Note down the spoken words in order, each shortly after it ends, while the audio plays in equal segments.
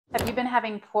you been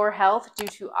having poor health due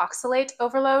to oxalate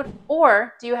overload?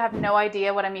 Or do you have no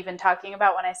idea what I'm even talking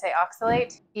about when I say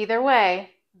oxalate? Either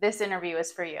way, this interview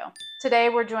is for you. Today,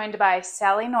 we're joined by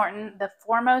Sally Norton, the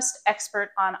foremost expert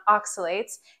on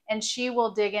oxalates, and she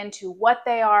will dig into what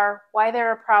they are, why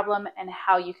they're a problem, and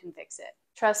how you can fix it.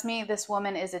 Trust me, this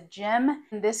woman is a gem,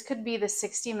 and this could be the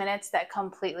 60 minutes that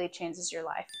completely changes your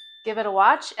life. Give it a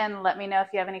watch and let me know if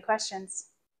you have any questions.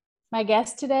 My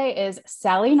guest today is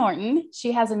Sally Norton.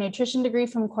 She has a nutrition degree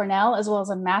from Cornell, as well as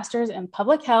a master's in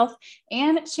public health,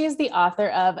 and she is the author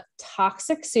of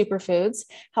Toxic Superfoods,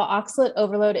 How Oxalate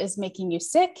Overload is Making You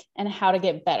Sick and How to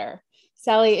Get Better.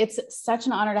 Sally, it's such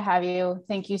an honor to have you.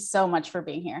 Thank you so much for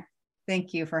being here.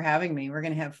 Thank you for having me. We're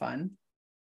going to have fun.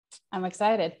 I'm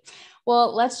excited.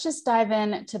 Well, let's just dive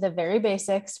in to the very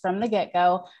basics from the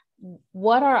get-go.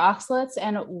 What are oxalates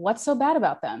and what's so bad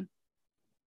about them?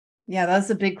 Yeah, that's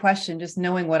a big question, just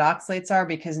knowing what oxalates are,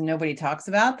 because nobody talks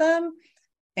about them.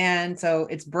 And so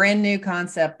it's brand new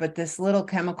concept, but this little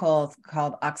chemical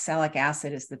called oxalic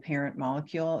acid is the parent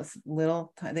molecule. It's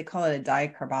little, they call it a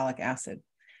dicarbolic acid,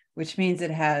 which means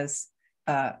it has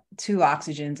two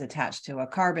oxygens attached to a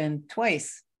carbon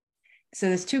twice. So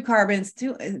there's two carbons,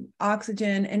 two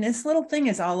oxygen, and this little thing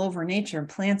is all over nature.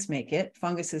 Plants make it,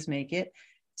 funguses make it.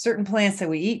 Certain plants that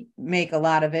we eat make a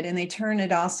lot of it, and they turn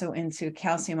it also into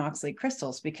calcium oxalate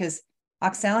crystals, because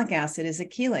oxalic acid is a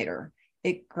chelator.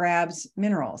 It grabs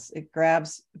minerals. It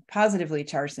grabs positively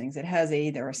charged things. It has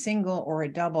either a single or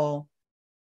a double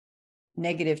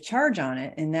negative charge on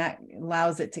it, and that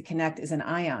allows it to connect as an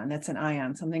ion. That's an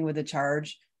ion, something with a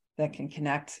charge that can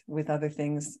connect with other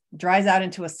things, dries out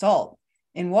into a salt.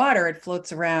 In water, it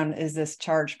floats around as this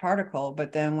charged particle,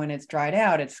 but then when it's dried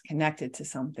out, it's connected to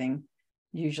something,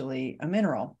 usually a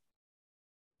mineral.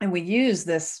 And we use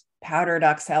this powdered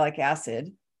oxalic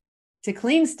acid to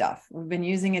clean stuff. We've been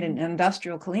using it in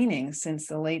industrial cleaning since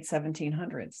the late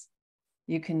 1700s.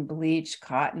 You can bleach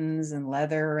cottons and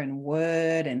leather and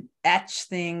wood and etch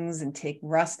things and take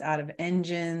rust out of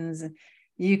engines.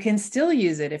 You can still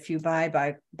use it if you buy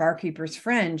by Barkeeper's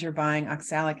Friend, you're buying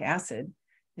oxalic acid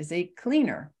as a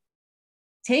cleaner.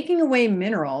 Taking away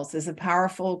minerals is a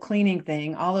powerful cleaning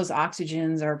thing. All those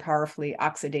oxygens are powerfully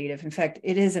oxidative. In fact,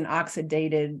 it is an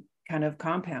oxidated kind of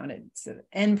compound. It's an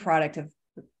end product of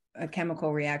a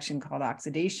chemical reaction called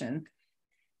oxidation.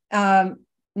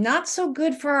 Not so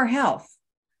good for our health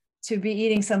to be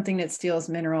eating something that steals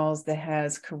minerals, that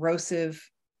has corrosive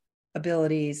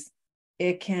abilities.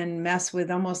 It can mess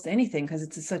with almost anything because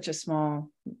it's such a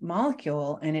small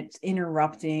molecule, and it's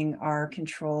interrupting our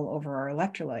control over our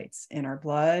electrolytes in our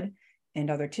blood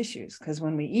and other tissues. Because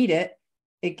when we eat it,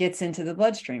 it gets into the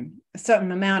bloodstream, a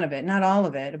certain amount of it, not all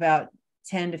of it, about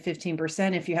 10 to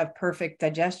 15% if you have perfect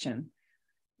digestion.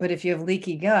 But if you have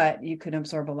leaky gut, you could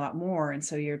absorb a lot more. And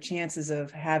so your chances of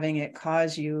having it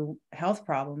cause you health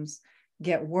problems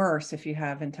get worse if you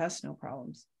have intestinal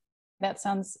problems. That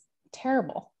sounds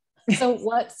terrible. So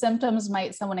what symptoms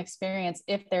might someone experience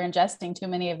if they're ingesting too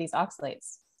many of these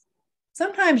oxalates?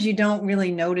 Sometimes you don't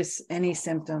really notice any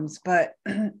symptoms, but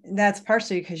that's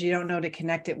partially because you don't know to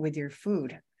connect it with your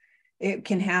food. It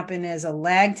can happen as a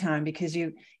lag time because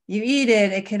you eat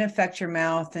it, it can affect your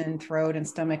mouth and throat and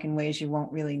stomach in ways you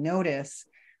won't really notice.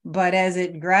 But as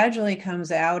it gradually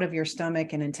comes out of your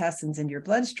stomach and intestines into your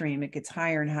bloodstream, it gets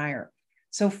higher and higher.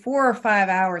 So 4 or 5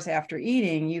 hours after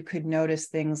eating, you could notice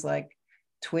things like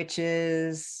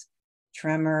twitches,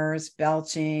 tremors,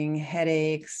 belching,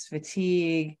 headaches,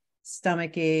 fatigue,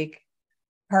 stomach ache,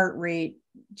 heart rate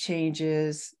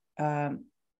changes,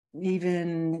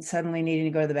 even suddenly needing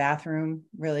to go to the bathroom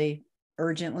really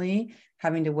urgently,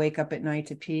 having to wake up at night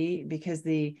to pee, because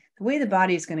the way the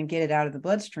body is going to get it out of the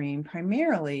bloodstream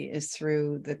primarily is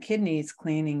through the kidneys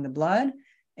cleaning the blood,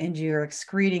 and you're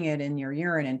excreting it in your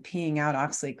urine and peeing out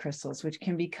oxalate crystals, which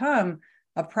can become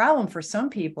a problem for some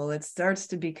people. It starts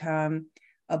to become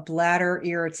a bladder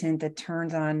irritant that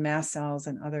turns on mast cells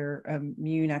and other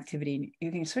immune activity.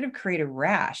 You can sort of create a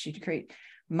rash. You can create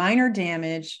minor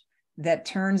damage that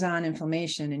turns on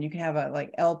inflammation, and you can have a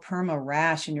like L-perma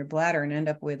rash in your bladder and end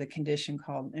up with a condition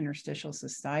called interstitial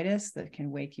cystitis that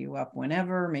can wake you up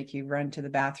whenever, make you run to the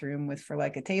bathroom for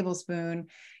like a tablespoon.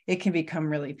 It can become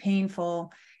really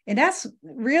painful. And that's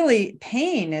really,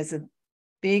 pain is a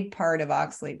big part of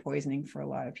oxalate poisoning for a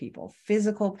lot of people.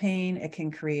 Physical pain, it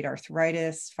can create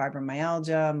arthritis,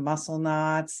 fibromyalgia, muscle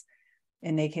knots,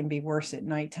 and they can be worse at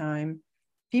nighttime.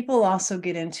 People also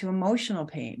get into emotional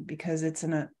pain because it's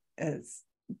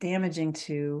damaging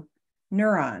to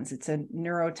neurons. It's a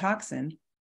neurotoxin.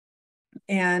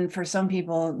 And for some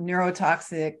people,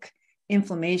 neurotoxic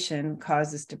inflammation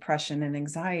causes depression and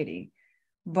anxiety.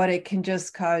 but it can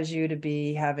just cause you to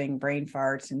be having brain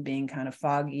farts and being kind of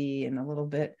foggy and a little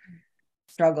bit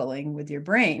struggling with your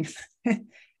brain.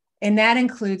 And that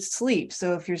includes sleep.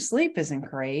 So if your sleep isn't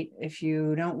great, if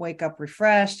you don't wake up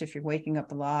refreshed, if you're waking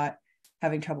up a lot,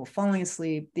 having trouble falling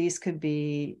asleep, these could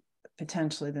be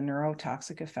potentially the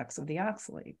neurotoxic effects of the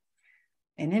oxalate.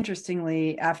 And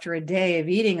interestingly, after a day of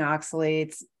eating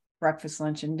oxalates, breakfast,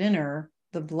 lunch, and dinner,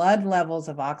 the blood levels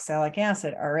of oxalic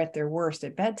acid are at their worst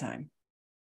at bedtime.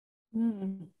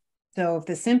 Mm. So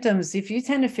if you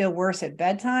tend to feel worse at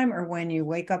bedtime or when you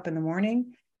wake up in the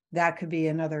morning, that could be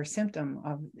another symptom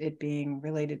of it being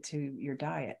related to your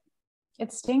diet.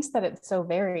 It stinks that it's so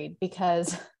varied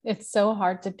because it's so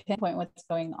hard to pinpoint what's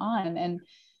going on. And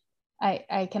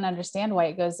I can understand why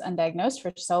it goes undiagnosed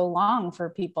for so long for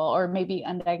people, or maybe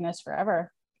undiagnosed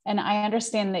forever. And I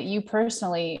understand that you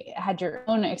personally had your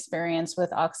own experience with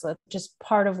oxalate, which is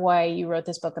part of why you wrote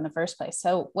this book in the first place.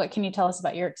 So what can you tell us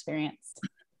about your experience?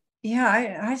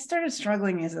 Yeah, I started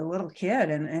struggling as a little kid.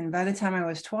 And by the time I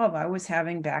was 12, I was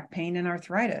having back pain and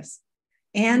arthritis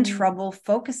and trouble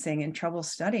focusing and trouble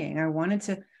studying. I wanted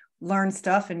to learn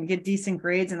stuff and get decent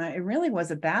grades. And it really was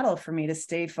a battle for me to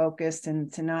stay focused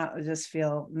and to not just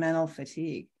feel mental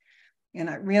fatigue. And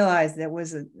I realized there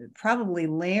was probably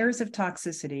layers of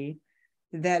toxicity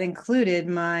that included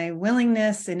my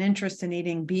willingness and interest in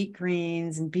eating beet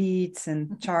greens and beets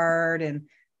and chard and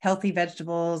healthy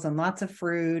vegetables and lots of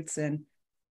fruits and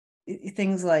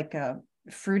things like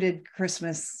fruited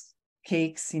Christmas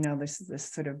cakes,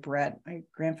 this sort of bread my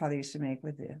grandfather used to make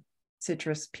with the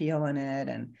citrus peel in it,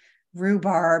 and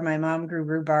rhubarb. My mom grew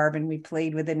rhubarb and we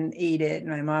played with it and ate it. And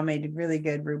my mom made really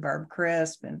good rhubarb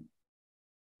crisp. And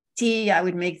tea, I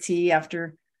would make tea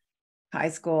after high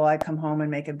school. I'd come home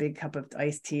and make a big cup of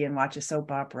iced tea and watch a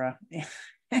soap opera.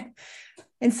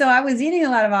 And so I was eating a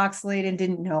lot of oxalate and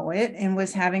didn't know it and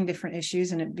was having different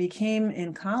issues. And it became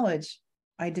in college,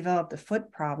 I developed a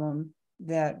foot problem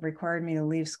that required me to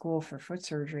leave school for foot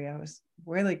surgery. I was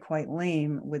really quite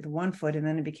lame with one foot, and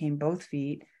then it became both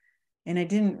feet. And I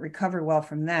didn't recover well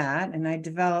from that. And I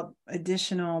developed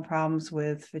additional problems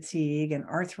with fatigue, and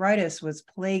arthritis was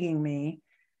plaguing me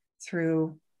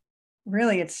through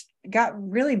it's got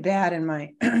really bad in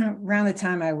my around the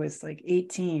time I was like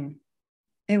 18.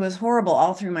 It was horrible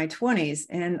all through my 20s.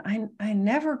 And I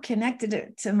never connected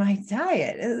it to my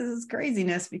diet. It was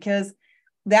craziness, because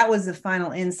that was the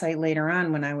final insight later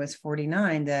on when I was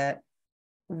 49, that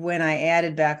when I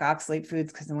added back oxalate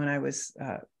foods, because when I was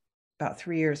about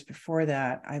 3 years before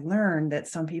that, I learned that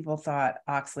some people thought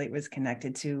oxalate was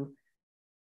connected to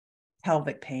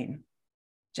pelvic pain.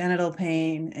 Genital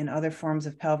pain and other forms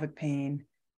of pelvic pain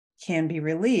can be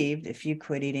relieved if you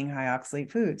quit eating high oxalate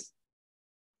foods.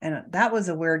 And that was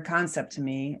a weird concept to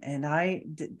me. And I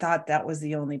thought that was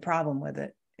the only problem with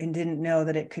it, and didn't know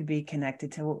that it could be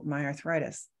connected to my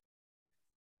arthritis.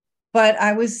 But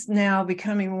I was now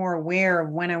becoming more aware of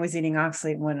when I was eating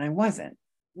oxalate and when I wasn't,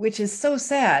 which is so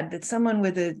sad that someone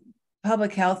with a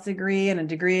public health degree and a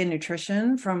degree in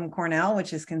nutrition from Cornell,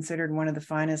 which is considered one of the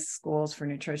finest schools for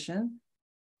nutrition,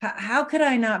 how could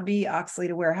I not be oxalate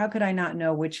aware? How could I not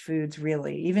know which foods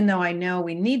really, even though I know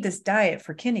we need this diet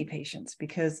for kidney patients,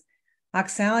 because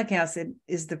oxalic acid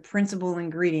is the principal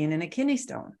ingredient in a kidney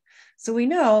stone. So we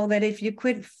know that if you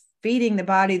quit feeding the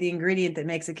body the ingredient that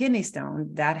makes a kidney stone,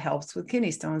 that helps with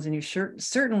kidney stones. And you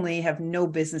certainly have no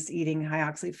business eating high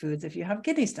oxalate foods if you have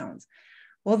kidney stones.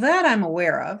 Well, that I'm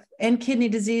aware of, and kidney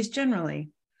disease generally.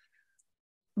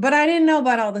 But I didn't know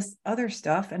about all this other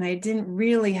stuff, and I didn't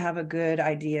really have a good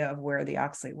idea of where the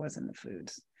oxalate was in the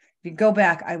foods. If you go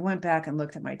back, I went back and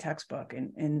looked at my textbook,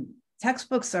 and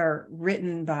textbooks are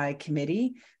written by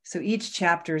committee. So each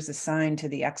chapter is assigned to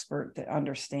the expert that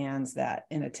understands that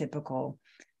in a typical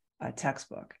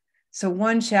textbook. So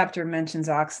one chapter mentions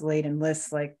oxalate and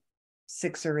lists like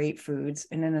 6 or 8 foods.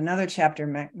 And then another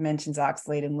chapter mentions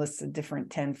oxalate and lists a different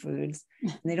 10 foods,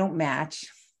 and they don't match.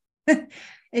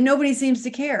 And nobody seems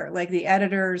to care. Like the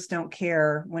editors don't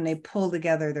care when they pull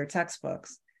together their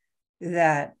textbooks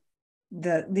that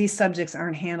these subjects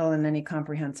aren't handled in any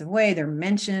comprehensive way. They're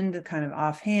mentioned kind of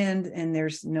offhand, and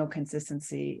there's no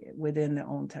consistency within the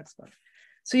own textbook.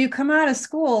 So you come out of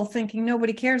school thinking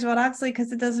nobody cares about oxalate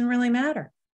because it doesn't really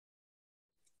matter.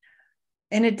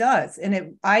 And it does.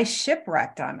 And I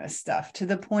shipwrecked on this stuff to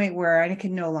the point where I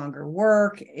could no longer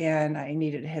work, and I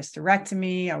needed a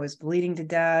hysterectomy. I was bleeding to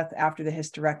death. After the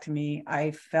hysterectomy,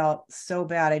 I felt so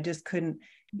bad. I just couldn't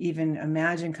even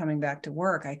imagine coming back to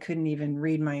work. I couldn't even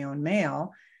read my own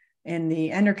mail. And the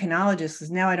endocrinologist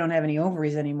says, now I don't have any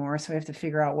ovaries anymore. So I have to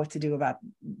figure out what to do about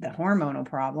the hormonal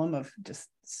problem of just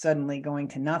suddenly going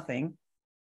to nothing.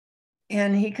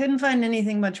 And he couldn't find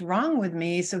anything much wrong with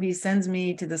me. So he sends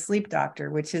me to the sleep doctor,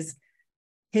 which is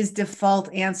his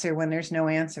default answer when there's no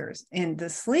answers. In the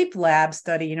sleep lab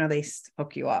study, you know, they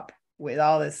hook you up with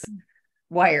all this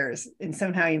wires and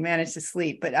somehow you manage to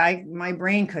sleep. But my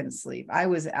brain couldn't sleep. I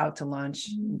was out to lunch,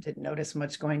 didn't notice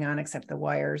much going on except the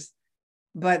wires.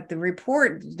 But the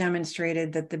report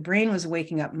demonstrated that the brain was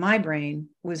waking up. My brain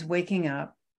was waking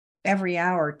up every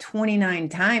hour, 29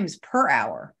 times per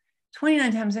hour,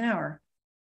 29 times an hour.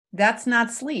 That's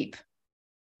not sleep.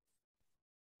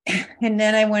 And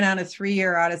then I went on a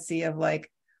 3-year odyssey of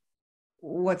like,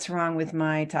 what's wrong with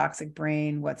my toxic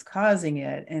brain? What's causing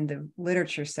it? And the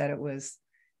literature said it was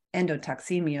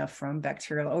endotoxemia from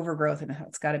bacterial overgrowth, and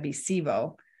it's got to be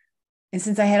SIBO. And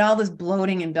since I had all this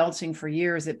bloating and belching for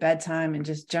years at bedtime and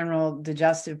just general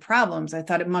digestive problems, I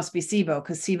thought it must be SIBO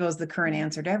because SIBO is the current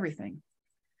answer to everything.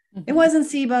 Mm-hmm. It wasn't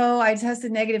SIBO. I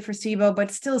tested negative for SIBO,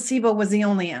 but still SIBO was the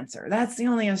only answer. That's the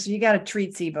only answer. You got to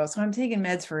treat SIBO. So I'm taking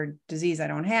meds for a disease I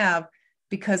don't have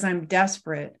because I'm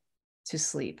desperate to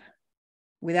sleep.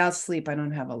 Without sleep, I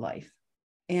don't have a life.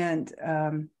 And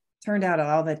turned out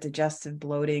all that digestive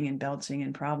bloating and belching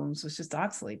and problems was just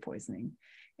oxalate poisoning.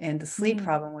 And the sleep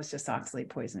problem was just oxalate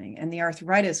poisoning. And the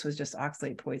arthritis was just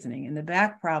oxalate poisoning. And the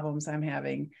back problems I'm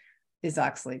having is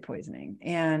oxalate poisoning.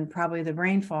 And probably the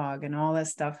brain fog and all that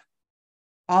stuff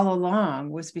all along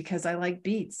was because I like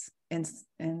beets and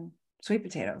sweet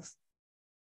potatoes.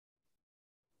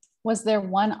 Was there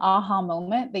one aha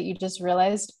moment that you just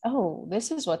realized, oh,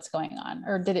 this is what's going on?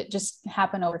 Or did it just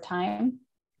happen over time?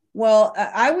 Well,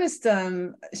 I was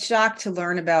shocked to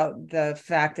learn about the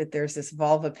fact that there's this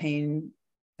vulvar pain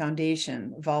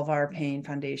foundation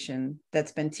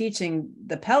that's been teaching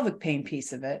the pelvic pain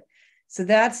piece of it. So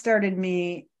that started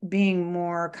me being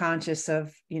more conscious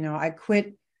of, I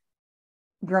quit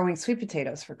growing sweet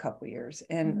potatoes for a couple of years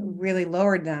and really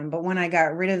lowered them. But when I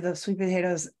got rid of the sweet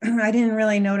potatoes, I didn't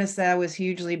really notice that I was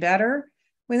hugely better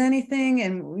with anything.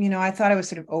 And, I thought I was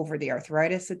sort of over the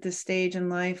arthritis at this stage in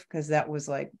life, because that was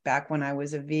like back when I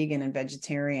was a vegan and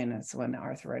vegetarian. That's when the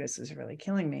arthritis was really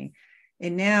killing me.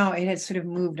 And now it had sort of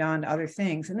moved on to other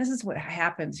things. And this is what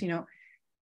happens,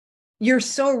 you're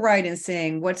so right in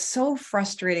saying what's so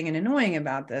frustrating and annoying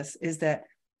about this is that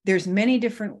there's many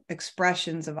different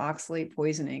expressions of oxalate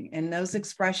poisoning, and those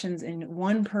expressions in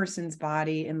one person's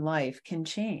body and life can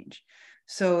change.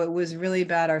 So it was really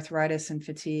bad arthritis and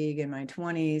fatigue in my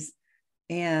 20s,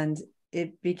 and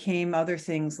it became other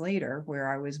things later where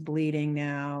I was bleeding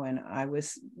now, and I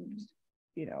was,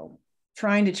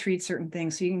 trying to treat certain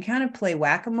things. So you can kind of play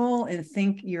whack-a-mole and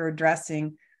think you're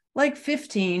addressing like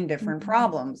 15 different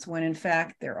problems when in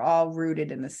fact they're all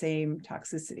rooted in the same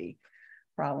toxicity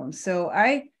problems. So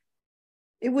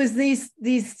it was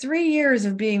these 3 years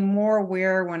of being more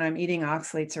aware when I'm eating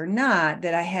oxalates or not,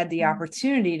 that I had the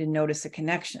opportunity to notice a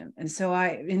connection. And so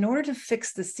in order to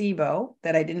fix the SIBO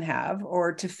that I didn't have,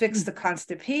 or to fix the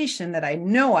constipation that I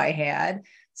know I had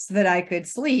so that I could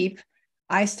sleep,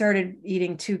 I started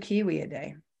eating 2 kiwi a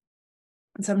day,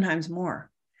 and sometimes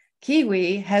more.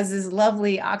 Kiwi has these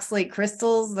lovely oxalate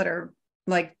crystals that are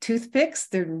like toothpicks.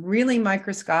 They're really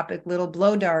microscopic little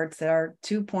blow darts that are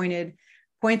 2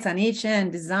 points on each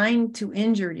end designed to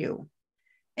injure you.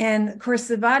 And of course,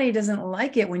 the body doesn't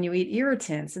like it when you eat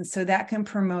irritants. And so that can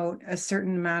promote a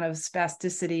certain amount of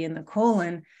spasticity in the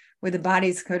colon, where the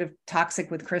body's kind of toxic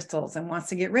with crystals and wants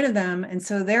to get rid of them. And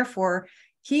so therefore,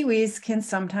 kiwis can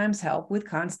sometimes help with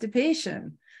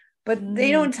constipation. But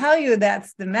they don't tell you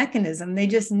that's the mechanism. They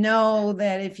just know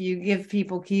that if you give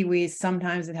people kiwis,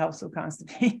 sometimes it helps with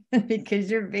constipation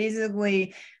because you're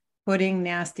basically putting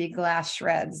nasty glass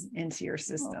shreds into your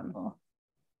system.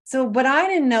 So, but I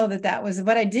didn't know that was,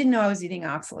 but I did know I was eating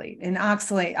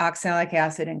oxalic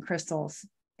acid and crystals.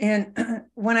 And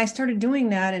when I started doing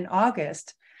that in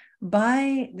August,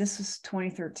 this was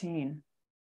 2013,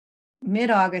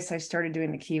 mid-August, I started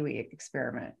doing the kiwi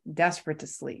experiment, desperate to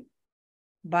sleep.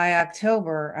 By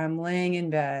October, I'm laying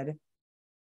in bed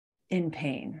in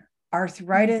pain,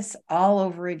 arthritis all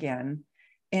over again.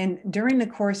 And during the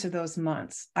course of those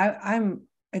months, I'm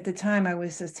at the time I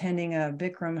was attending a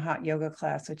Bikram hot yoga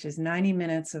class, which is 90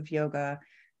 minutes of yoga,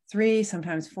 3,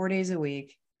 sometimes 4 days a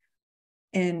week.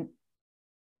 And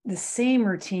the same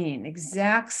routine,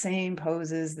 exact same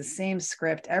poses, the same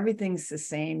script, everything's the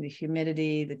same, the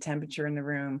humidity, the temperature in the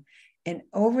room. And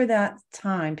over that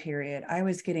time period, I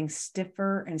was getting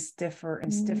stiffer and stiffer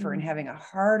and stiffer and having a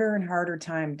harder and harder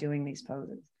time doing these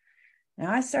poses.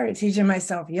 Now, I started teaching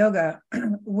myself yoga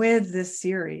with this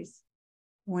series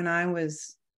when I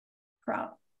was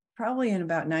probably in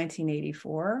about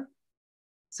 1984.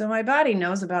 So my body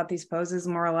knows about these poses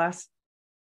more or less.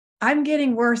 I'm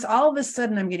getting worse. All of a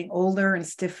sudden, I'm getting older and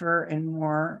stiffer and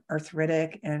more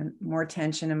arthritic and more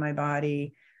tension in my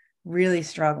body, really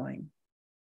struggling.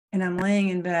 And I'm laying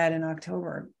in bed in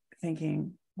October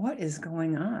thinking, what is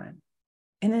going on?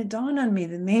 And it dawned on me,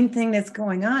 the main thing that's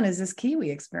going on is this kiwi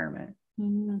experiment,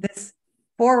 this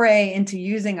foray into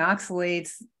using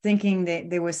oxalates, thinking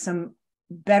that there was some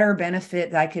better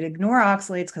benefit, that I could ignore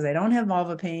oxalates because I don't have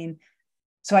vulva pain.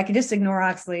 So I could just ignore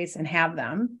oxalates and have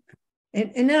them.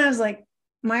 And then I was like,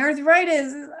 my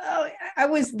arthritis,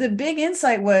 the big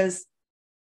insight was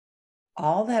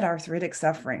all that arthritic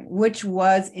suffering, which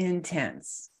was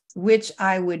intense, which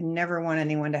I would never want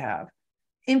anyone to have.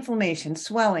 Inflammation,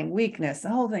 swelling, weakness, the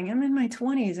whole thing. I'm in my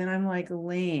 20s and I'm like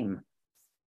lame.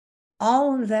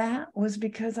 All of that was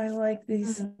because I like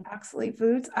these oxalate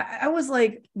foods. I was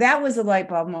like, that was a light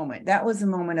bulb moment. That was a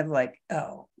moment of like,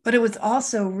 oh, but it was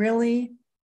also really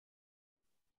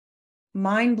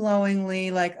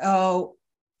mind-blowingly like, oh,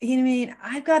 you know what I mean?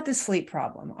 I've got this sleep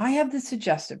problem. I have this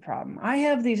digestive problem. I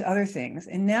have these other things.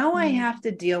 And now I have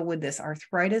to deal with this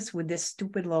arthritis with this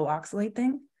stupid low oxalate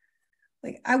thing.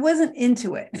 Like I wasn't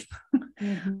into it.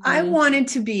 I wanted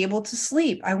to be able to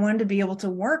sleep. I wanted to be able to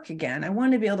work again. I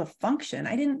wanted to be able to function.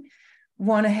 I didn't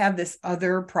want to have this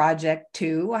other project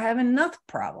too. I have enough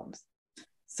problems.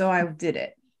 So I did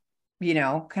it,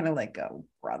 kind of like, oh,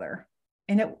 brother.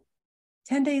 And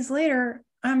 10 days later,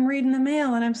 I'm reading the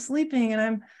mail and I'm sleeping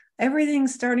and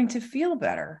everything's starting to feel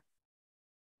better.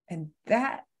 And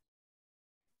that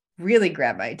really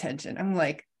grabbed my attention. I'm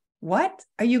like, what?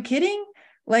 Are you kidding?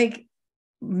 Like,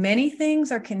 many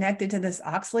things are connected to this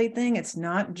oxalate thing. It's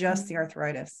not just the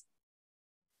arthritis.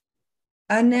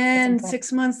 And then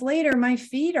 6 months later, my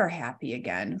feet are happy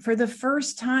again. For the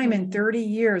first time in 30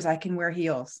 years, I can wear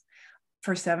heels.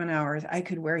 For 7 hours, I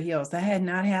could wear heels. That had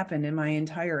not happened in my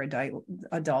entire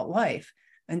adult life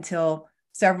until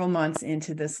several months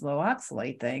into this low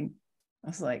oxalate thing. I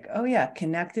was like, oh yeah,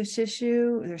 connective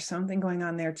tissue. There's something going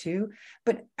on there too.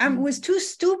 But I was too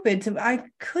stupid I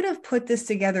could have put this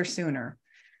together sooner.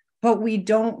 But we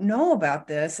don't know about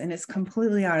this and it's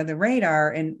completely out of the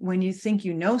radar. And when you think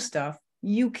you know stuff,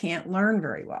 you can't learn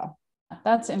very well.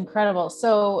 That's incredible.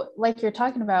 So, like you're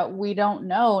talking about, we don't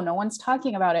know. No one's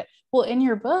talking about it. Well, in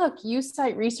your book, you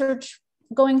cite research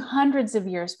going hundreds of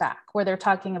years back where they're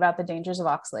talking about the dangers of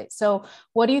oxalate. So,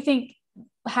 what do you think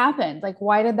happened? Like,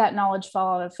 why did that knowledge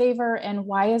fall out of favor? And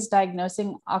why is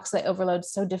diagnosing oxalate overload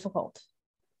so difficult?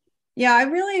 Yeah, I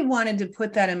really wanted to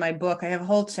put that in my book. I have a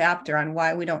whole chapter on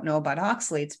why we don't know about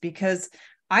oxalates because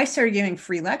I started giving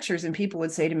free lectures and people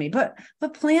would say to me, but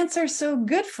plants are so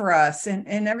good for us.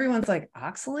 And everyone's like,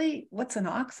 oxalate? What's an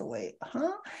oxalate?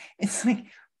 Huh? It's like,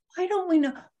 why don't we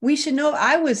know? We should know.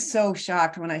 I was so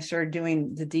shocked when I started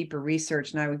doing the deeper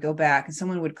research and I would go back and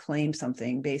someone would claim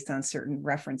something based on certain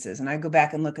references. And I'd go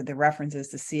back and look at the references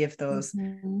to see if those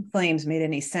claims made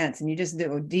any sense. And you just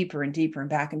go deeper and deeper and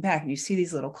back, and you see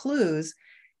these little clues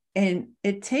and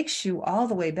it takes you all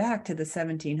the way back to the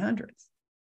 1700s.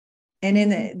 And in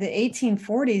the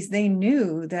 1840s, they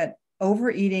knew that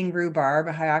overeating rhubarb,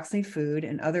 a high oxalate food,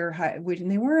 and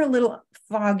and they were a little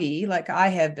foggy, like I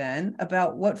have been,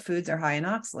 about what foods are high in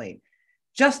oxalate.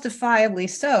 Justifiably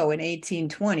so in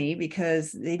 1820,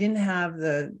 because they didn't have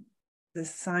the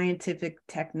scientific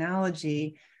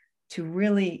technology to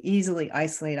really easily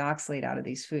isolate oxalate out of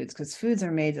these foods, because foods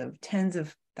are made of tens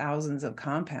of thousands of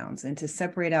compounds. And to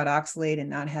separate out oxalate and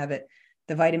not have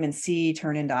the vitamin C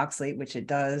turn into oxalate, which it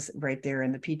does right there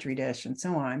in the Petri dish and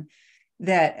so on,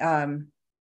 that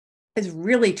is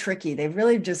really tricky. They're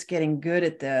really just getting good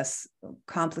at this.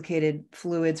 Complicated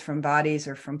fluids from bodies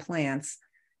or from plants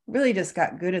really just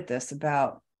got good at this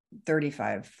about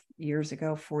 35 years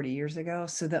ago, 40 years ago.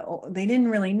 So they didn't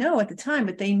really know at the time,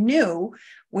 but they knew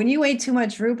when you ate too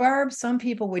much rhubarb, some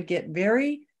people would get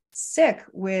very sick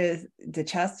with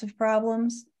digestive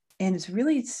problems. And it's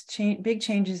really big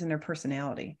changes in their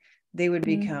personality. They would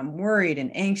become worried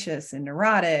and anxious and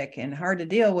neurotic and hard to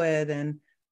deal with and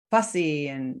fussy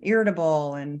and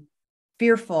irritable and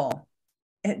fearful.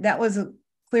 That was a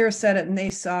clear set up. And they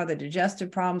saw the digestive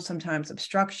problems, sometimes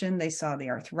obstruction. They saw the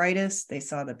arthritis. They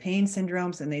saw the pain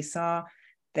syndromes. And they saw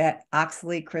that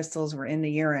oxalate crystals were in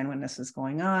the urine when this was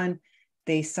going on.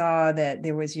 They saw that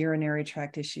there was urinary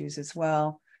tract issues as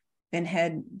well and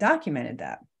had documented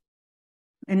that.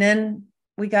 And then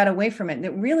we got away from it. And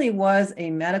it really was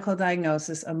a medical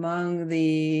diagnosis among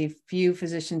the few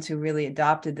physicians who really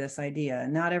adopted this idea.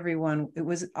 Not everyone, it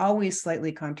was always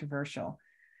slightly controversial,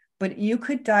 but you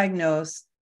could diagnose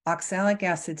oxalic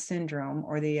acid syndrome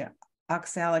or the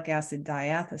oxalic acid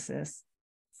diathesis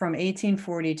from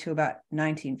 1840 to about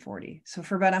 1940. So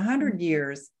for about 100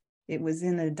 years, It was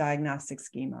in the diagnostic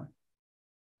schema.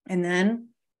 And then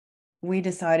we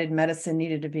decided medicine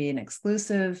needed to be an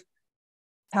exclusive,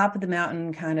 top of the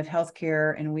mountain kind of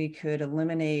healthcare, and we could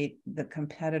eliminate the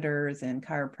competitors in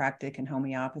chiropractic and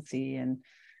homeopathy and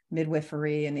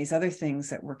midwifery and these other things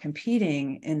that were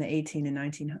competing in the 18 and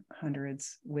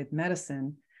 1900s with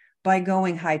medicine by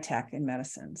going high tech in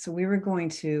medicine. So we were going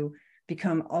to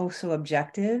become also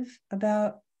objective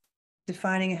about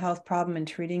defining a health problem and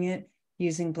treating it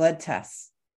using blood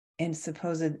tests and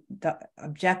supposed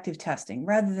objective testing,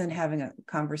 rather than having a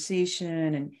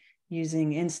conversation and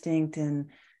using instinct and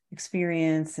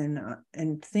experience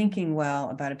and thinking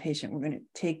well about a patient. We're going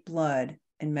to take blood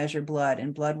and measure blood,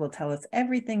 and blood will tell us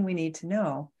everything we need to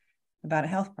know about a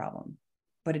health problem,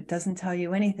 but it doesn't tell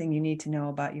you anything you need to know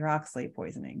about your oxalate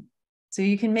poisoning. So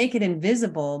you can make it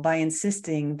invisible by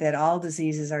insisting that all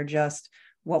diseases are just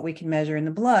what we can measure in the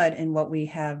blood and what we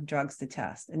have drugs to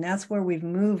test. And that's where we've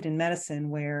moved in medicine,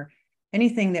 where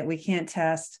anything that we can't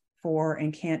test for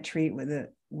and can't treat with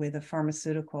a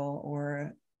pharmaceutical or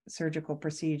a surgical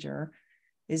procedure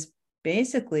is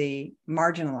basically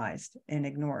marginalized and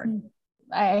ignored.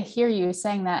 I hear you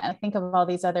saying that. I think of all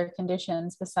these other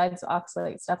conditions besides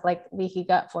oxalate stuff, like leaky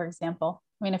gut, for example.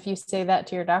 I mean, if you say that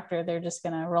to your doctor, they're just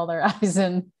going to roll their eyes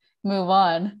and move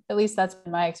on. At least that's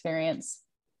been my experience.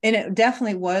 And it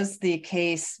definitely was the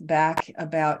case back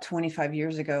about 25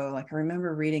 years ago. Like I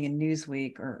remember reading in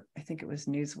Newsweek, or I think it was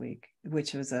Newsweek,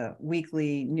 which was a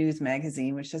weekly news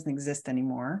magazine, which doesn't exist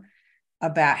anymore,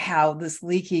 about how this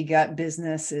leaky gut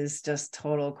business is just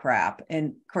total crap. And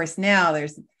of course, now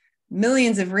there's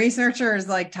millions of researchers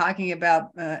like talking about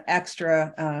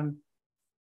extra,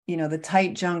 the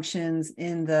tight junctions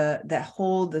that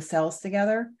hold the cells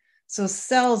together. So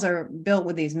cells are built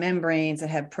with these membranes that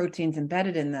have proteins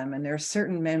embedded in them. And there are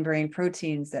certain membrane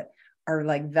proteins that are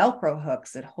like Velcro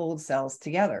hooks that hold cells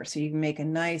together. So you can make a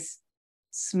nice,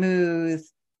 smooth,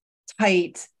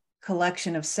 tight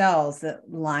collection of cells that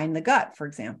line the gut, for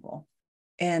example.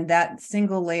 And that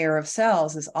single layer of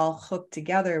cells is all hooked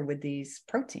together with these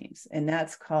proteins. And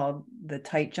that's called the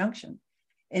tight junction.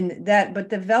 But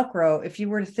the Velcro, if you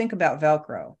were to think about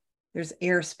Velcro, there's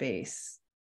airspace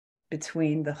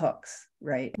between the hooks,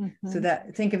 right? Mm-hmm. So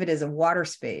think of it as a water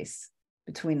space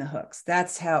between the hooks.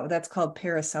 That's called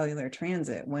paracellular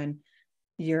transit, when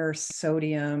your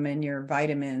sodium and your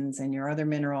vitamins and your other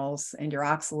minerals and your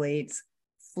oxalates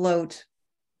float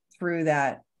through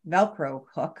that Velcro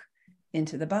hook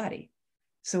into the body.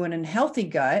 So in a healthy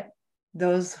gut,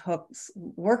 those hooks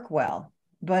work well,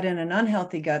 but in an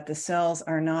unhealthy gut, the cells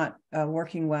are not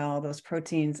working well. Those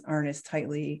proteins aren't as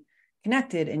tightly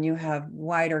connected, and you have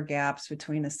wider gaps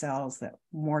between the cells that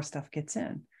more stuff gets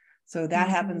in. So that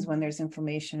happens when there's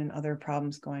inflammation and other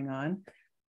problems going on.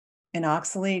 And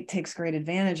oxalate takes great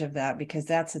advantage of that, because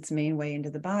that's its main way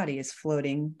into the body, is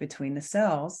floating between the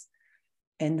cells.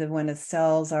 And when the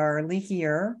cells are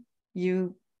leakier,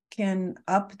 you can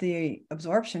up the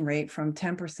absorption rate from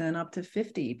 10% up to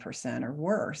 50% or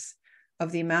worse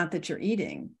of the amount that you're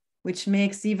eating, which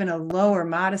makes even a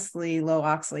modestly low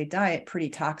oxalate diet pretty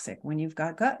toxic when you've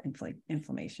got gut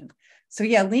inflammation. So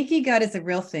yeah, leaky gut is a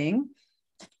real thing.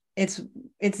 It's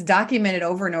documented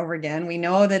over and over again. We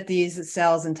know that these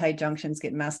cells and tight junctions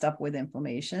get messed up with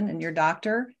inflammation, and your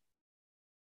doctor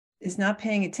is not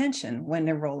paying attention when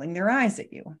they're rolling their eyes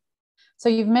at you. So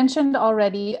you've mentioned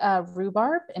already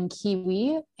rhubarb and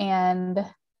kiwi and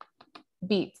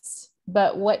beets,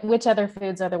 but which other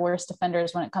foods are the worst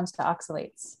offenders when it comes to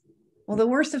oxalates? Well, the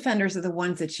worst offenders are the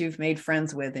ones that you've made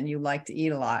friends with and you like to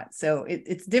eat a lot. So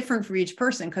it's different for each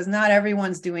person, because not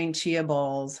everyone's doing chia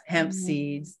balls, hemp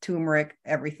seeds, turmeric,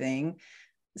 everything,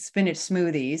 spinach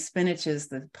smoothies. Spinach is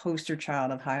the poster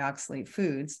child of high oxalate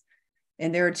foods.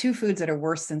 And there are two foods that are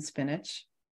worse than spinach,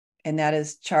 and that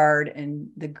is chard and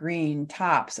the green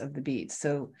tops of the beets.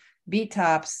 So beet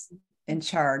tops and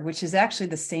chard, which is actually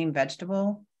the same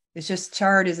vegetable. It's just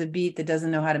chard is a beet that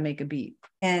doesn't know how to make a beet.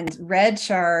 And red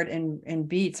chard and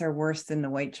beets are worse than the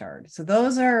white chard. So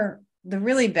those are the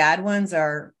really bad ones,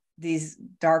 are these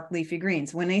dark leafy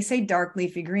greens. When they say dark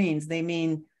leafy greens, they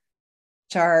mean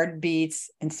chard, beets,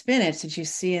 and spinach that you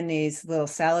see in these little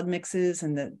salad mixes.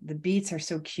 And the beets are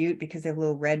so cute because they have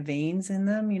little red veins in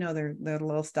them. Their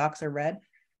little stalks are red.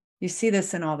 You see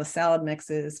this in all the salad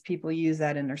mixes. People use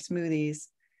that in their smoothies.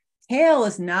 Kale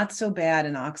is not so bad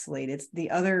in oxalate. It's the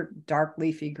other dark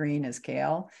leafy green is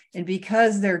kale. And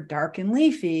because they're dark and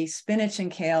leafy, spinach and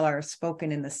kale are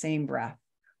spoken in the same breath.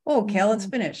 Oh, kale and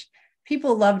spinach.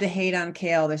 People love to hate on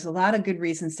kale. There's a lot of good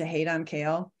reasons to hate on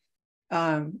kale.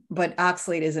 But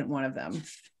oxalate isn't one of them.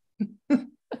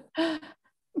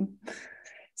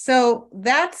 So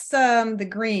that's the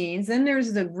greens. Then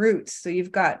there's the roots. So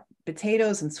you've got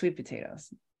potatoes and sweet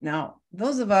potatoes. Now,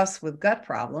 those of us with gut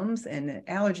problems and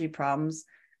allergy problems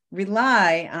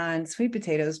rely on sweet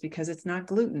potatoes because it's not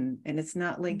gluten and it's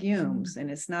not legumes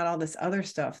and it's not all this other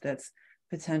stuff that's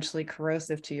potentially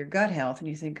corrosive to your gut health. And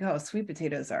you think, oh, sweet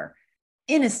potatoes are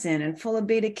innocent and full of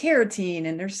beta carotene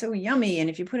and they're so yummy. And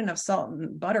if you put enough salt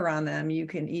and butter on them, you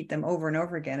can eat them over and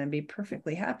over again and be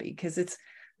perfectly happy because it's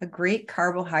a great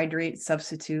carbohydrate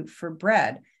substitute for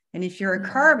bread. And if you're a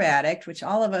carb addict, which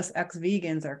all of us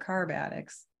ex-vegans are carb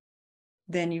addicts,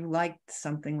 then you like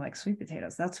something like sweet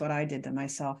potatoes. That's what I did to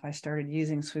myself. I started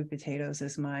using sweet potatoes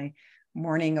as my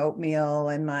morning oatmeal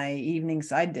and my evening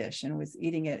side dish and was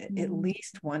eating it at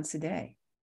least once a day.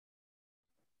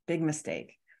 Big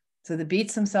mistake. So the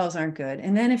beets themselves aren't good.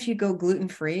 And then if you go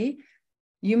gluten-free,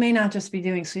 you may not just be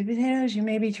doing sweet potatoes, you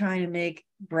may be trying to make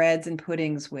breads and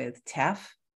puddings with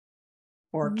teff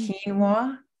or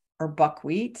quinoa or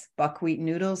buckwheat. Buckwheat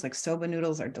noodles, like soba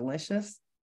noodles, are delicious,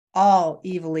 all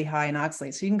evilly high in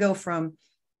oxalates. So you can go from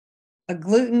a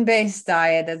gluten-based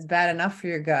diet that's bad enough for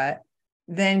your gut,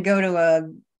 then go to a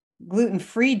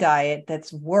gluten-free diet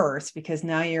that's worse because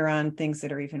now you're on things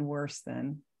that are even worse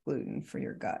than gluten for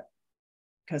your gut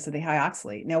because of the high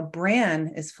oxalate. Now,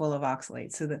 bran is full of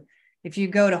oxalate. So if you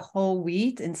go to whole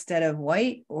wheat instead of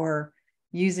white or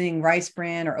using rice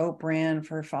bran or oat bran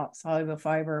for soluble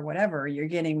fiber or whatever, you're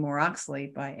getting more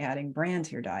oxalate by adding bran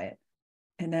to your diet.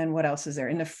 And then what else is there?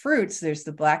 In the fruits, there's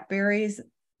the blackberries.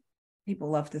 People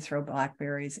love to throw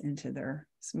blackberries into their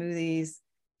smoothies,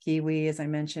 kiwi, as I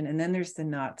mentioned. And then there's the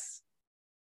nuts.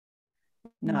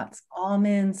 Nuts,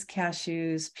 almonds,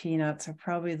 cashews, peanuts are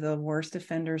probably the worst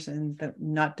offenders in the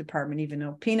nut department, even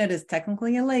though peanut is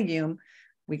technically a legume.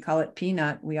 We call it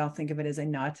peanut. We all think of it as a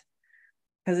nut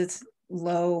because it's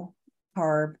low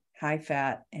carb, high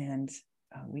fat, and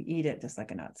we eat it just like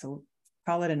a nut. So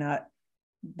call it a nut.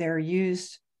 They're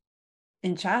used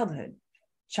in childhood.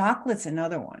 Chocolate's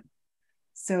another one.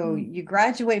 So you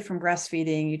graduate from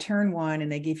breastfeeding, you turn 1,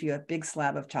 and they give you a big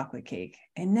slab of chocolate cake.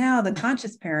 And now the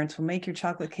conscious parents will make your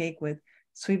chocolate cake with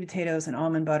sweet potatoes and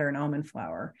almond butter and almond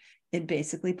flour. It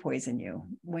basically poison you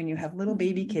when you have little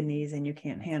baby kidneys and you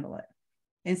can't handle it.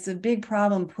 It's a big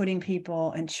problem putting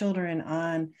people and children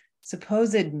on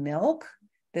supposed milk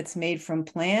that's made from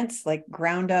plants, like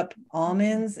ground up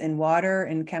almonds and water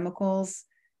and chemicals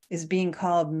is being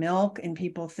called milk. And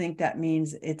people think that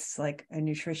means it's like a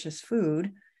nutritious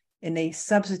food. And they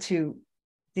substitute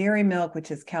dairy milk,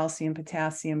 which is calcium,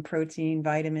 potassium, protein,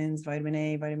 vitamins, vitamin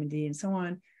A, vitamin D, and so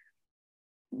on,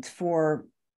 for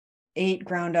 8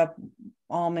 ground up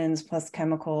almonds plus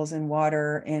chemicals and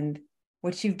water. And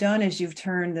what you've done is you've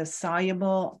turned the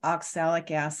soluble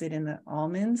oxalic acid in the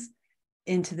almonds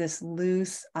into this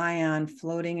loose ion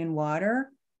floating in water.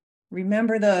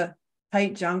 Remember the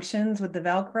tight junctions with the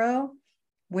Velcro?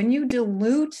 When you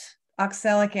dilute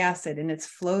oxalic acid and it's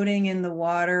floating in the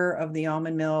water of the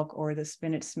almond milk or the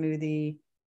spinach smoothie,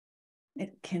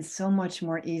 it can so much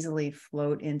more easily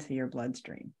float into your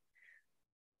bloodstream.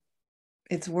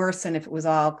 It's worse than if it was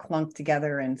all clunked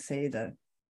together in, say,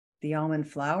 the almond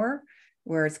flour,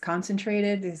 where it's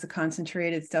concentrated. There's the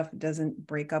concentrated stuff that doesn't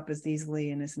break up as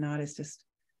easily and is not as just,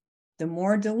 the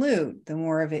more dilute, the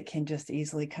more of it can just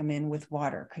easily come in with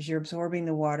water because you're absorbing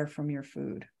the water from your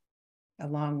food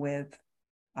along with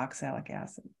oxalic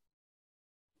acid.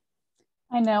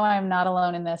 I know I'm not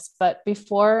alone in this, but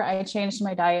before I changed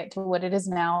my diet to what it is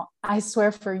now, I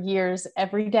swear for years,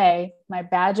 every day, my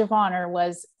badge of honor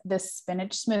was this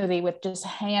spinach smoothie with just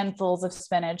handfuls of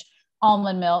spinach,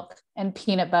 almond milk, and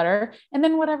peanut butter, and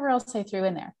then whatever else I threw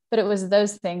in there. But it was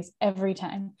those things every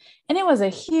time. And it was a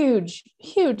huge,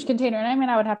 huge container. And I mean,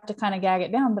 I would have to kind of gag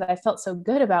it down, but I felt so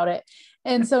good about it.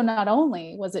 And so not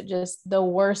only was it just the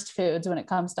worst foods when it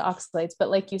comes to oxalates, but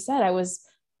like you said, I was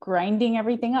grinding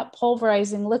everything up,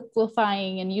 pulverizing,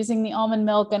 liquefying, and using the almond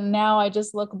milk. And now I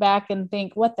just look back and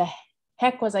think, what the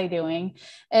heck was I doing?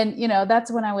 And, you know,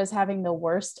 that's when I was having the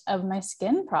worst of my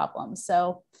skin problems.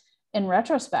 So in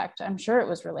retrospect, I'm sure it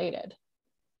was related.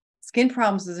 Skin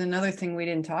problems is another thing we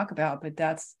didn't talk about, but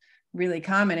that's really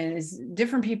common. And is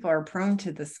different people are prone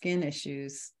to the skin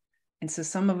issues. And so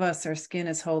some of us, our skin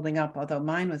is holding up, although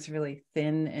mine was really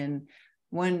thin. And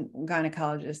one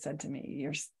gynecologist said to me,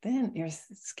 your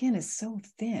skin is so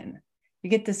thin. You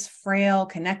get this frail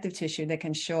connective tissue that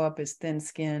can show up as thin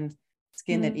skin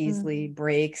that easily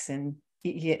breaks, and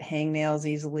you get hangnails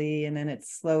easily, and then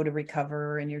it's slow to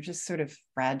recover, and you're just sort of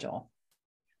fragile.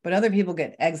 But other people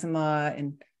get eczema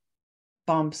and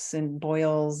bumps and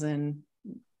boils and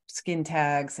skin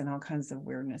tags and all kinds of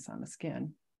weirdness on the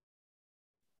skin.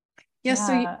 Yeah.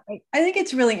 So Yeah. I think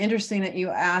it's really interesting that you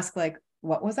ask, like,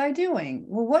 what was I doing?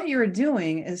 Well, what you're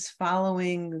doing is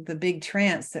following the big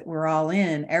trance that we're all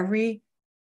in. Every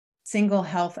single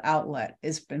health outlet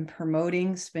has been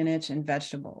promoting spinach and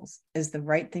vegetables is the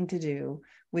right thing to do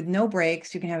with no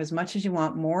breaks. You can have as much as you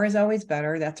want. More is always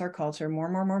better. That's our culture.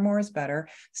 More is better.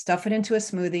 Stuff it into a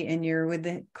smoothie and you're with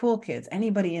the cool kids.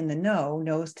 Anybody in the know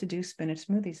knows to do spinach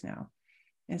smoothies now.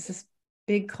 It's this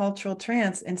big cultural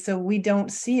trance. And so we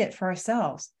don't see it for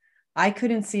ourselves. I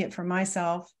couldn't see it for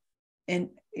myself. And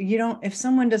you don't, if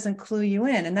someone doesn't clue you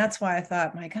in, and that's why I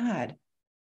thought, my God,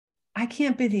 I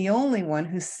can't be the only one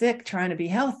who's sick trying to be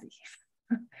healthy.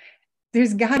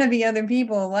 There's got to be other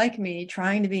people like me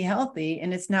trying to be healthy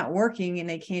and it's not working and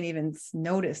they can't even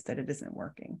notice that it isn't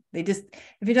working. They just,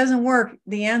 if it doesn't work,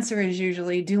 the answer is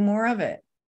usually do more of it.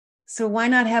 So why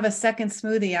not have a second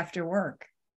smoothie after work?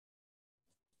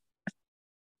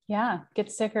 Yeah,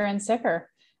 get sicker and sicker.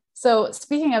 So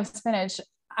speaking of spinach,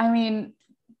 I mean,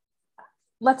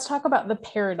 let's talk about the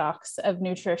paradox of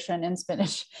nutrition in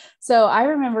spinach. So I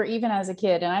remember even as a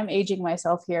kid, and I'm aging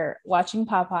myself here, watching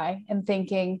Popeye and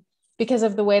thinking, because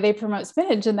of the way they promote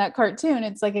spinach in that cartoon,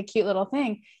 it's like a cute little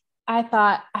thing. I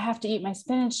thought I have to eat my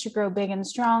spinach to grow big and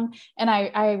strong. And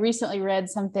I recently read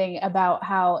something about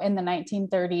how in the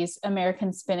 1930s,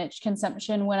 American spinach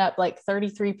consumption went up like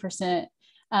 33%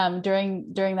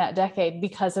 during that decade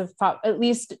because of at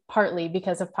least partly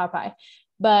because of Popeye.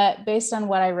 But based on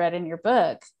what I read in your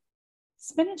book,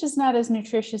 spinach is not as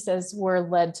nutritious as we're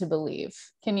led to believe.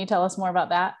 Can you tell us more about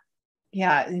that?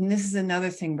 Yeah. And this is another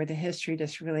thing where the history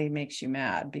just really makes you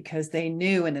mad because they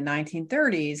knew in the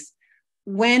 1930s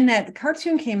when that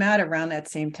cartoon came out around that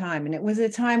same time. And it was a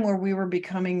time where we were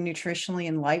becoming nutritionally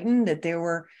enlightened, that there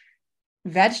were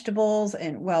vegetables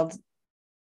and, well,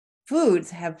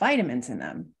 foods have vitamins in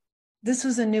them. This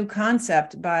was a new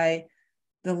concept by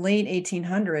the late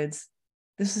 1800s.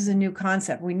 This is a new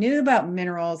concept. We knew about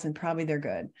minerals and probably they're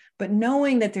good, but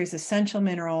knowing that there's essential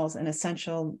minerals and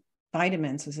essential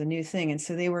vitamins was a new thing. And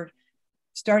so they were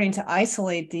starting to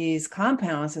isolate these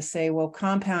compounds to say, well,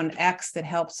 compound X that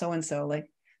helps so-and-so. Like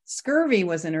scurvy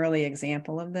was an early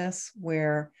example of this,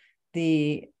 where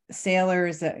the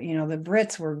sailors that, you know, the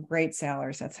Brits were great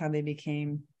sailors. That's how they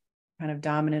became kind of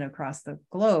dominant across the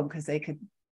globe because they could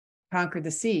conquer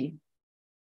the sea.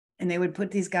 And they would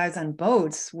put these guys on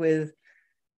boats with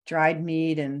dried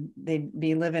meat and they'd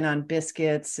be living on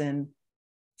biscuits and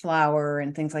flour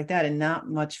and things like that and not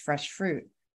much fresh fruit.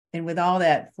 And with all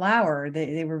that flour,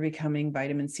 they were becoming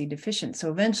vitamin C deficient.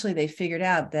 So eventually they figured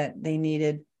out that they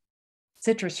needed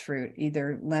citrus fruit,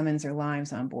 either lemons or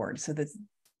limes on board. So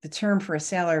the term for a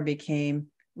sailor became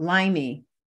limey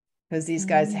because these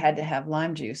guys had to have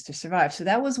lime juice to survive. So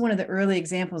that was one of the early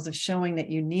examples of showing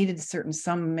that you needed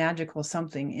some magical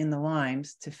something in the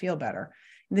limes to feel better.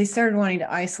 And they started wanting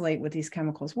to isolate what these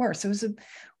chemicals were. So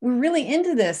we're really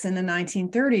into this in the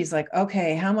 1930s, like,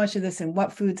 okay, how much of this and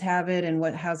what foods have it and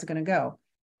how's it going to go?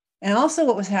 And also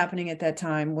what was happening at that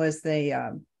time was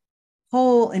the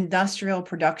whole industrial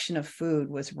production of food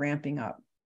was ramping up.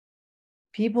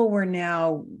 People were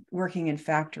now working in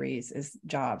factories as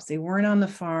jobs. They weren't on the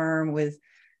farm with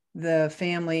the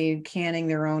family canning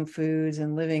their own foods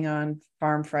and living on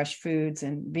farm fresh foods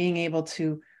and being able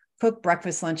to cook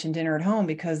breakfast, lunch, and dinner at home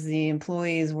because the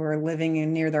employees were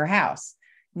living near their house.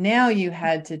 Now you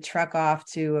had to truck off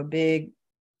to a big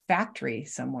factory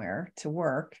somewhere to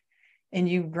work, and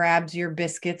you grabbed your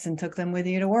biscuits and took them with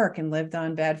you to work and lived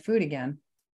on bad food again.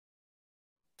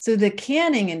 So the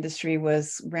canning industry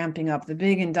was ramping up, the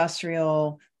big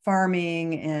industrial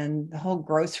farming and the whole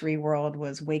grocery world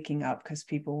was waking up because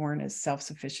people weren't as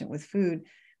self-sufficient with food.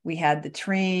 We had the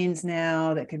trains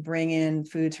now that could bring in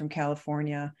foods from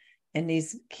California and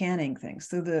these canning things.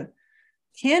 So the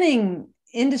canning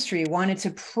industry wanted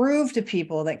to prove to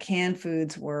people that canned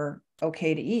foods were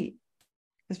okay to eat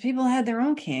because people had their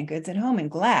own canned goods at home in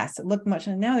glass. It looked much,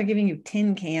 and now they're giving you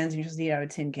tin cans and you're supposed to eat out of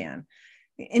a tin can.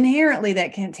 Inherently,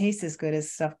 that can't taste as good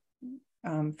as stuff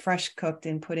fresh cooked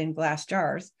and put in glass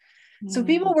jars. So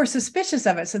people were suspicious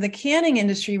of it. So the canning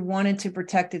industry wanted to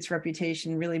protect its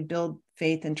reputation, really build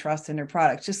faith and trust in their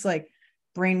products, just like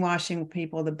brainwashing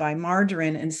people to buy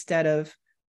margarine instead of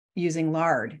using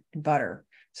lard and butter.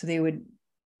 So they would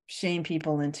shame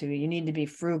people into, you need to be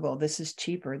frugal. This is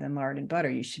cheaper than lard and butter.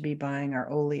 You should be buying our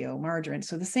oleo margarine.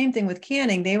 So the same thing with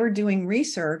canning. They were doing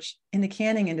research in the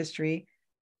canning industry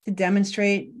to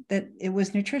demonstrate that it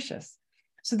was nutritious.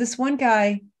 So this one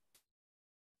guy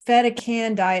fed a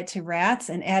canned diet to rats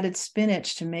and added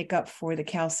spinach to make up for the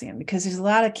calcium because there's a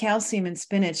lot of calcium in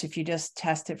spinach if you just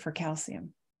test it for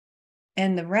calcium.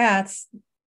 And the rats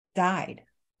died.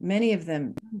 Many of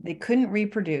them, they couldn't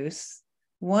reproduce.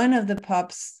 One of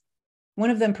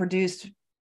them produced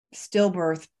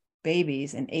stillbirth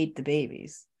babies and ate the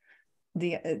babies.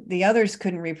 The others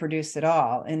couldn't reproduce at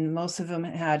all. And most of them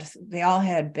they all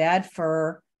had bad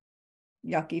fur,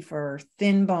 yucky fur,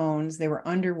 thin bones. They were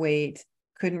underweight,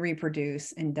 couldn't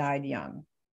reproduce, and died young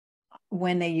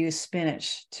when they used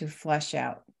spinach to flesh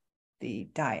out the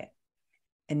diet.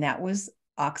 And that was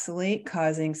oxalate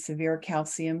causing severe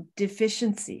calcium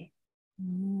deficiency.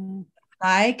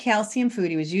 High calcium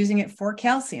food. He was using it for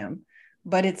calcium,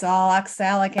 but it's all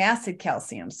oxalic acid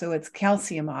calcium. So it's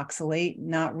calcium oxalate,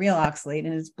 not real oxalate,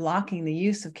 and it's blocking the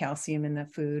use of calcium in the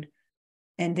food.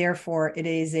 And therefore, it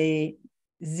is a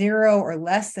 0 or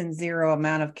less than 0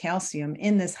 amount of calcium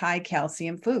in this high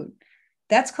calcium food.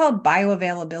 That's called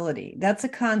bioavailability. That's a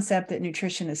concept that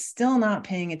nutrition is still not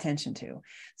paying attention to.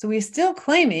 So we're still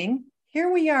claiming,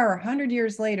 here we are 100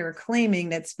 years later, claiming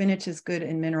that spinach is good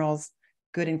in minerals,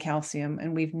 good in calcium.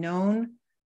 And we've known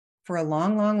for a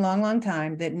long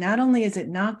time that not only is it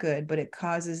not good, but it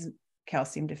causes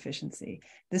calcium deficiency.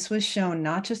 This was shown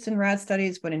not just in rat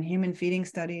studies, but in human feeding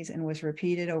studies, and was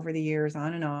repeated over the years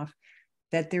on and off,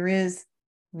 that there is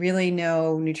really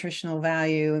no nutritional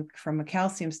value from a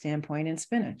calcium standpoint in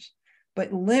spinach.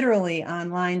 But literally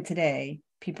online today,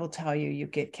 people tell you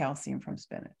get calcium from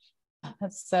spinach.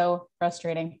 That's so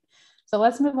frustrating. So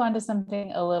let's move on to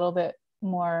something a little bit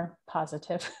more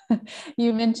positive.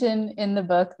 You mentioned in the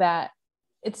book that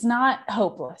it's not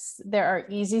hopeless. There are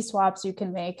easy swaps you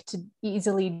can make to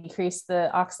easily decrease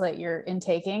the oxalate you're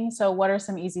intaking. So what are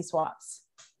some easy swaps?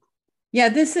 Yeah,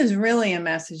 this is really a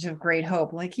message of great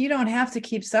hope. Like, you don't have to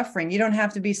keep suffering. You don't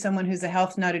have to be someone who's a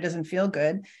health nut who doesn't feel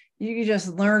good. You can just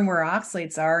learn where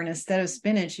oxalates are. And instead of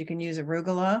spinach, you can use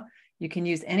arugula. You can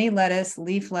use any lettuce,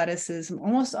 leaf lettuces,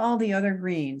 almost all the other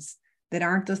greens that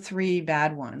aren't the 3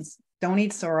 bad ones. Don't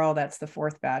eat sorrel. That's the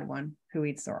 4th bad one. Who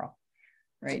eats sorrel?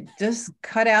 Right? Just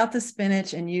cut out the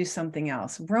spinach and use something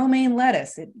else. Romaine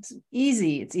lettuce. It's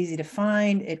easy. It's easy to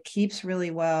find. It keeps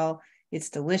really well. It's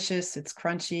delicious. It's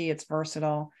crunchy. It's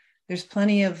versatile. There's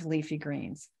plenty of leafy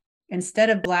greens. Instead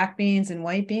of black beans and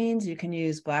white beans, you can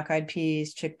use black-eyed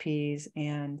peas, chickpeas,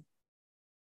 and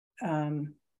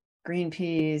green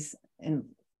peas and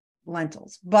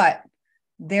lentils. But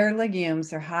they're legumes.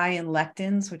 They're high in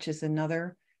lectins, which is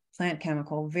another plant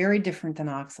chemical, very different than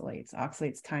oxalates.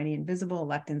 Oxalates, tiny and visible.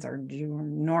 Lectins are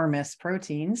enormous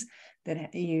proteins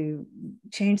that you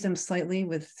change them slightly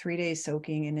with 3 days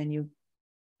soaking, and then you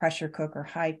pressure cook or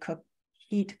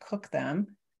heat cook them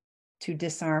to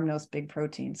disarm those big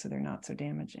proteins so they're not so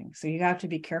damaging. So you have to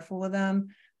be careful with them.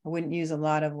 I wouldn't use a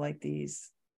lot of like these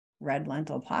red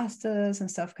lentil pastas and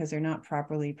stuff because they're not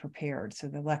properly prepared. So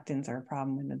the lectins are a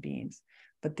problem in the beans.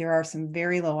 But there are some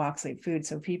very low oxalate foods.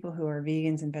 So people who are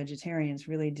vegans and vegetarians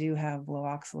really do have low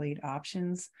oxalate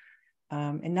options.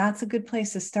 And that's a good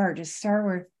place to start. Just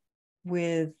start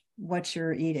with what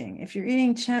you're eating. If you're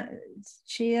eating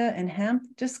chia and hemp,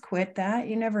 just quit that.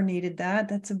 You never needed that.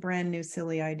 That's a brand new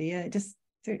silly idea.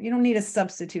 You don't need a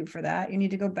substitute for that. You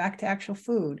need to go back to actual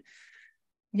food.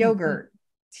 Yogurt,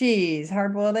 cheese,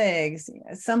 hard-boiled eggs,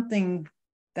 something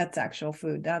that's actual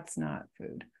food. That's not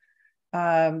food.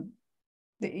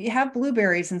 You have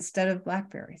blueberries instead of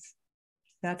blackberries.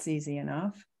 That's easy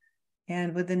enough.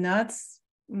 And with the nuts,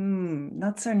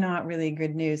 nuts are not really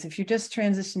good news. If you're just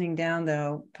transitioning down,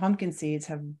 though, pumpkin seeds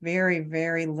have very,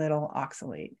 very little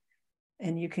oxalate.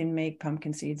 And you can make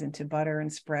pumpkin seeds into butter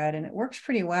and spread. And it works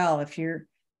pretty well if you're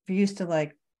used to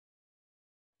like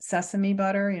sesame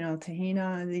butter,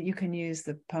 tahina, you can use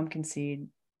the pumpkin seed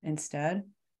instead.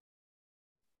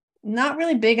 Not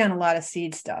really big on a lot of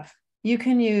seed stuff. You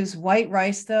can use white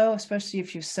rice, though, especially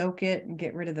if you soak it and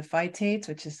get rid of the phytates,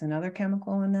 which is another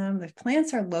chemical in them. The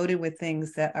plants are loaded with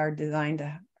things that are designed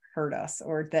to hurt us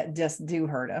or that just do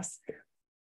hurt us.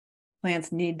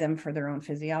 Plants need them for their own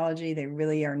physiology. They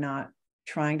really are not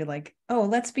trying to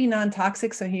let's be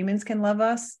non-toxic so humans can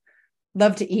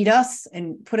love to eat us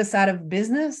and put us out of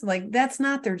business. Like, that's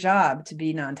not their job to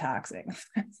be non-toxic.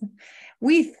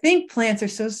 We think plants are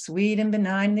so sweet and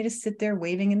benign. They just sit there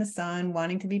waving in the sun,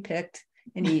 wanting to be picked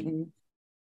and eaten.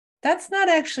 That's not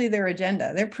actually their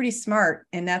agenda. They're pretty smart,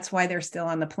 and that's why they're still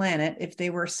on the planet. If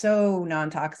they were so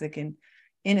non-toxic and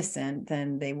innocent,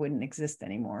 then they wouldn't exist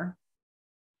anymore.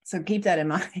 So keep that in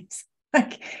mind.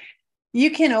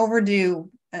 You can overdo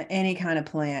any kind of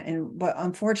plant, but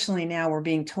unfortunately now we're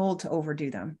being told to overdo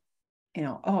them.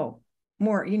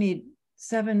 More, you need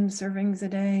 7 servings a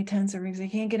day, 10 servings. You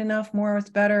can't get enough. More is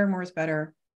better. More is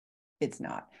better. It's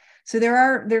not. So there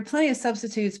are plenty of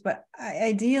substitutes, but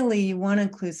ideally you want to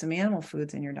include some animal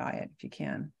foods in your diet if you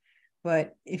can.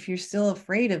 But if you're still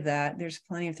afraid of that, there's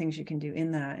plenty of things you can do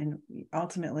in that. And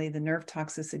ultimately the nerve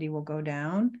toxicity will go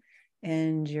down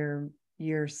and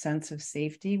your sense of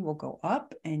safety will go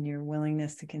up, and your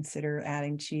willingness to consider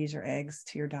adding cheese or eggs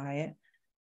to your diet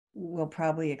will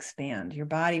probably expand. Your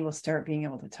body will start being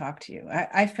able to talk to you.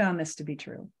 I found this to be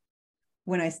true.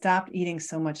 When I stopped eating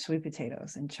so much sweet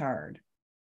potatoes and chard,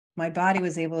 my body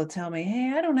was able to tell me,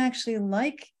 hey, I don't actually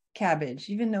like cabbage,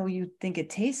 even though you think it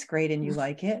tastes great and you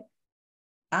like it.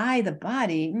 The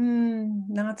body,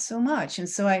 not so much. And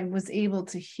so I was able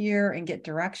to hear and get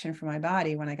direction from my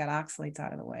body when I got oxalates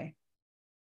out of the way.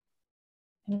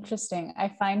 Interesting. I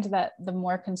find that the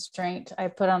more constraint I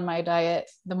put on my diet,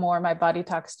 the more my body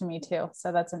talks to me too.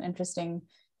 So that's an interesting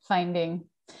finding.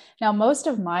 Now, most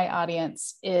of my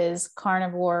audience is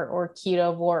carnivore or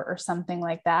ketovore or something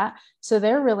like that. So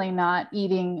they're really not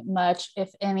eating much,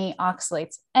 if any,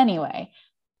 oxalates anyway.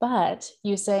 But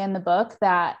you say in the book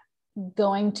that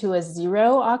going to a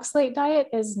zero oxalate diet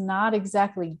is not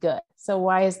exactly good. So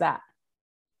why is that?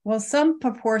 Well, some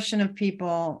proportion of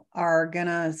people are going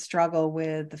to struggle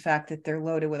with the fact that they're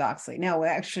loaded with oxalate. Now,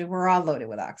 actually, we're all loaded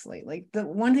with oxalate. Like, the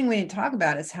one thing we need to talk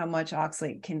about is how much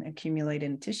oxalate can accumulate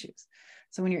in tissues.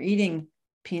 So when you're eating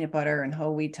peanut butter and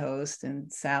whole wheat toast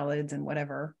and salads and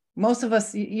whatever, most of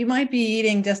us, you might be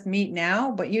eating just meat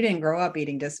now, but you didn't grow up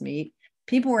eating just meat.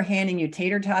 People were handing you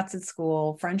tater tots at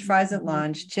school, French fries at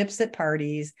lunch, chips at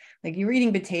parties. Like, you're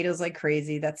eating potatoes like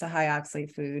crazy. That's a high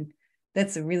oxalate food.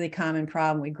 That's a really common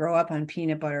problem. We grow up on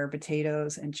peanut butter,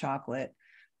 potatoes, and chocolate,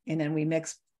 and then we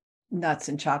mix nuts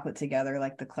and chocolate together,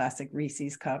 like the classic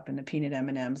Reese's cup and the peanut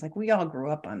M&Ms. Like, we all grew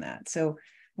up on that. So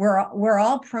we're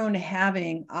all prone to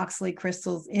having oxalate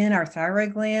crystals in our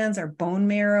thyroid glands, our bone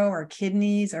marrow, our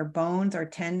kidneys, our bones, our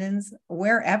tendons,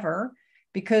 wherever,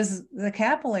 because the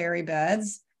capillary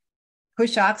beds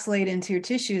push oxalate into your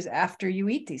tissues after you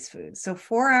eat these foods. So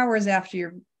 4 hours after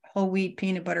your whole wheat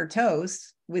peanut butter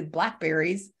toast with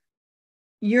blackberries,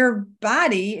 your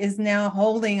body is now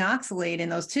holding oxalate in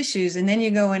those tissues. And then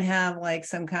you go and have like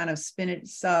some kind of spinach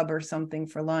sub or something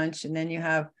for lunch. And then you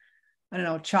have, I don't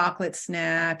know, chocolate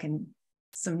snack and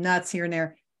some nuts here and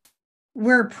there.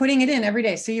 We're putting it in every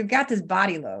day. So you've got this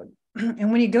body load.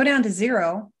 And when you go down to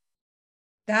zero,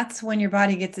 that's when your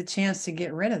body gets a chance to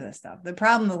get rid of this stuff. The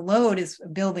problem, the load is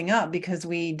building up because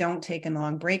we don't take a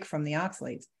long break from the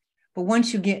oxalates. But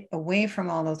once you get away from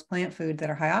all those plant foods that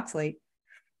are high oxalate,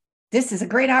 this is a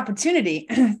great opportunity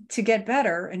to get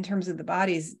better in terms of the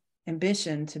body's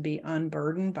ambition to be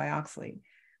unburdened by oxalate.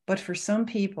 But for some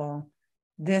people,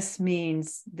 this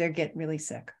means they get really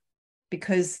sick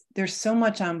because there's so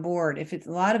much on board. If it's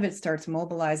a lot of it starts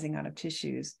mobilizing out of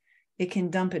tissues, it can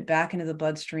dump it back into the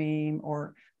bloodstream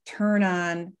or turn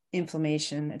on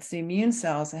inflammation. It's the immune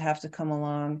cells that have to come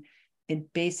along and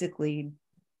basically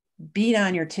beat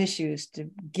on your tissues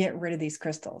to get rid of these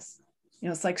crystals. You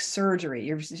know, it's like surgery.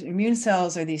 Your immune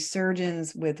cells are these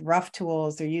surgeons with rough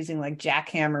tools. They're using like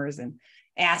jackhammers and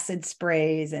acid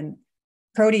sprays and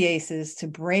proteases to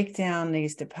break down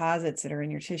these deposits that are in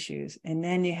your tissues. And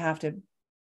then you have to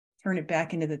turn it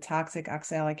back into the toxic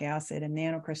oxalic acid and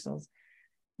nanocrystals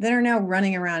that are now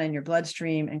running around in your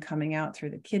bloodstream and coming out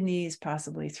through the kidneys,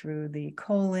 possibly through the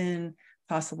colon,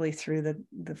 possibly through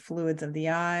the fluids of the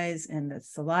eyes and the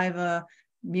saliva,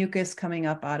 mucus coming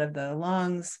up out of the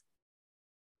lungs,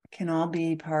 can all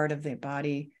be part of the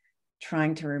body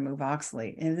trying to remove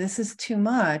oxalate. And if this is too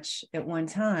much at one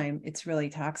time, it's really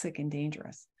toxic and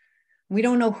dangerous. We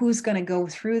don't know who's going to go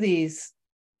through these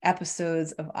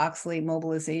episodes of oxalate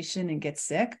mobilization and get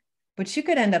sick, but you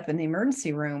could end up in the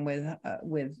emergency room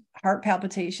with heart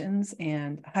palpitations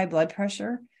and high blood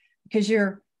pressure because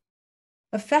you're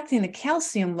affecting the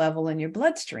calcium level in your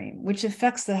bloodstream, which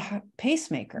affects the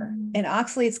pacemaker. And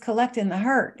oxalates collect in the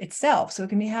heart itself. So it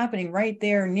can be happening right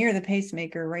there near the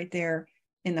pacemaker, right there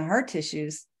in the heart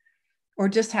tissues, or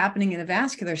just happening in the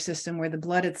vascular system where the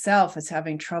blood itself is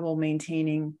having trouble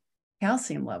maintaining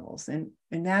calcium levels. And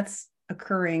that's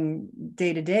occurring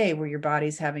day to day, where your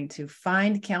body's having to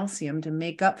find calcium to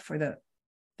make up for the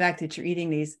fact that you're eating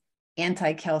these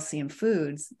anti-calcium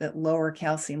foods that lower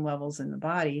calcium levels in the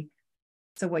body.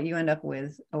 So what you end up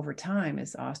with over time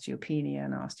is osteopenia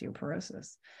and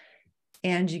osteoporosis.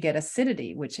 And you get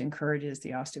acidity, which encourages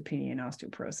the osteopenia and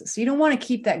osteoporosis. So you don't want to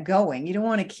keep that going. You don't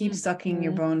want to keep sucking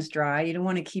your bones dry. You don't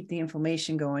want to keep the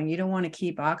inflammation going. You don't want to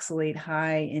keep oxalate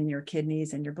high in your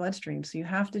kidneys and your bloodstream. So you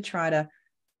have to try to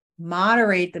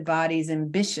moderate the body's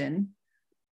ambition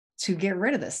to get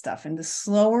rid of this stuff. And the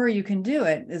slower you can do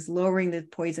it is lowering the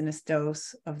poisonous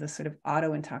dose of the sort of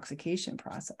auto intoxication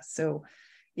process. So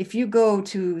if you go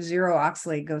to zero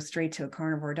oxalate, go straight to a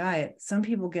carnivore diet, some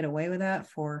people get away with that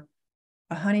for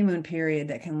a honeymoon period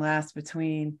that can last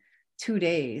between 2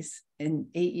 days and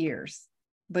 8 years.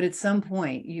 But at some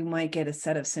point, you might get a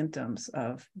set of symptoms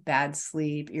of bad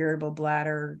sleep, irritable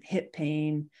bladder, hip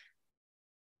pain,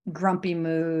 grumpy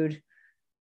mood,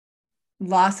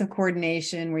 loss of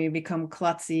coordination, where you become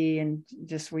klutzy and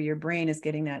just where your brain is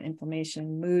getting that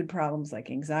inflammation. Mood problems like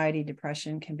anxiety,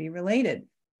 depression can be related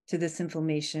to this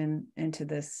inflammation and to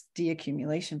this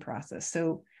deaccumulation process.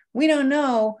 So we don't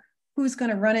know who's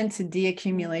going to run into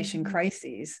deaccumulation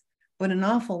crises, but an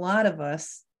awful lot of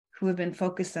us who have been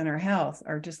focused on our health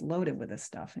are just loaded with this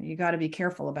stuff. And you got to be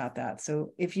careful about that.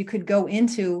 So if you could go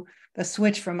into the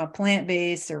switch from a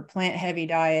plant-based or plant-heavy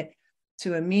diet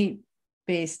to a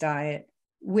meat-based diet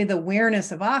with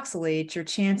awareness of oxalates, your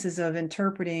chances of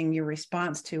interpreting your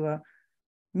response to a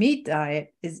meat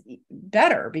diet is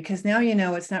better, because now you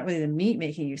know it's not really the meat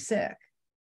making you sick.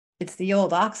 It's the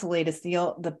old oxalate, it's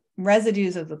the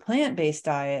residues of the plant-based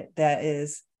diet that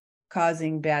is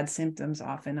causing bad symptoms,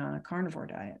 often on a carnivore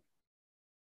diet.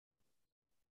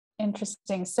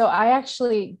 Interesting. So I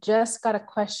actually just got a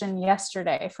question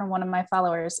yesterday from one of my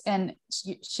followers, and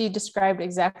she described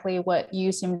exactly what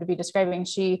you seem to be describing.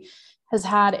 She has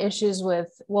had issues with,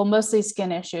 well, mostly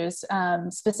skin issues,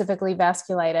 specifically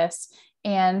vasculitis.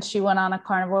 And she went on a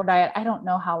carnivore diet, I don't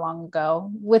know how long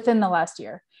ago, within the last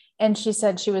year. And she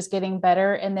said she was getting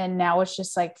better. And then now it's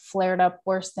just like flared up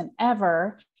worse than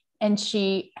ever. And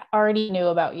she already knew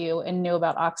about you and knew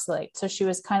about oxalate. So she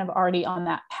was kind of already on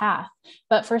that path.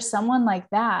 But for someone like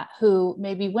that, who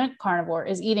maybe went carnivore,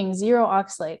 is eating zero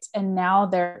oxalates, and now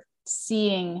they're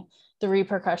seeing the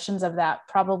repercussions of that,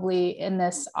 probably in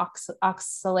this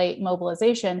oxalate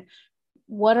mobilization,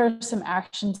 what are some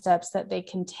action steps that they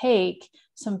can take,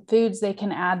 some foods they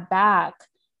can add back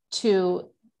to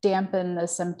dampen the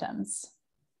symptoms?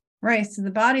 Right. So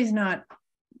the body's not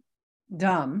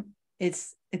dumb.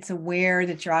 It's aware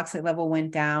that your oxalate level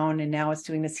went down, and now it's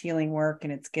doing this healing work,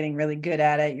 and it's getting really good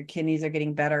at it. Your kidneys are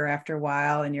getting better after a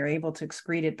while, and you're able to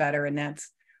excrete it better. And that's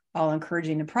all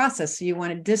encouraging the process. So you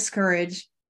want to discourage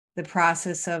the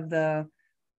process of the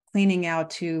cleaning out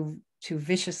too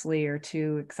viciously or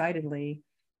too excitedly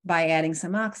by adding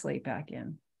some oxalate back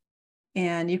in.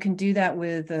 And you can do that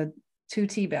with 2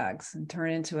 tea bags and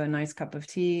turn it into a nice cup of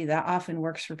tea. That often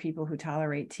works for people who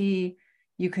tolerate tea.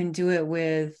 You can do it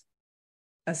with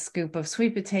a scoop of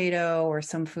sweet potato or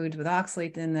some foods with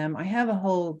oxalate in them. I have a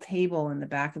whole table in the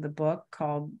back of the book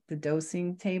called the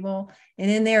dosing table.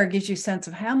 And in there, it gives you a sense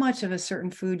of how much of a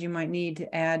certain food you might need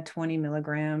to add 20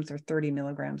 milligrams or 30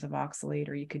 milligrams of oxalate,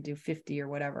 or you could do 50 or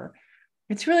whatever.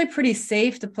 It's really pretty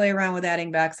safe to play around with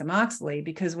adding back some oxalate,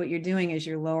 because what you're doing is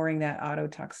you're lowering that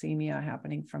autotoxemia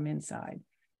happening from inside.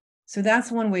 So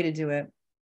that's one way to do it.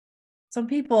 Some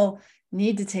people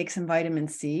need to take some vitamin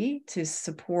C to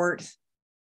support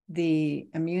the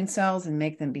immune cells and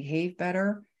make them behave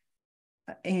better.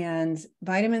 And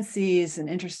vitamin C is an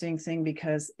interesting thing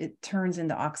because it turns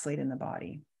into oxalate in the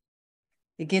body.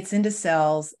 It gets into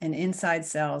cells, and inside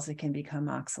cells, it can become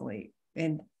oxalate.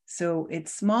 And so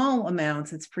it's small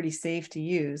amounts, it's pretty safe to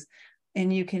use.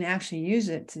 And you can actually use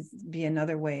it to be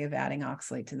another way of adding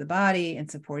oxalate to the body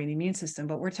and supporting the immune system.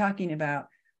 But we're talking about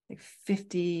like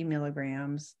 50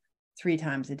 milligrams 3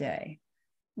 times a day,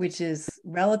 which is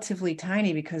relatively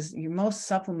tiny, because your most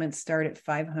supplements start at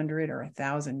 500 or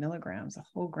 1,000 milligrams, a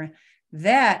whole gram.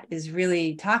 That is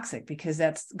really toxic, because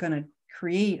that's going to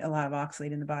create a lot of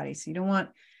oxalate in the body. So you don't want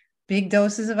big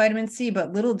doses of vitamin C,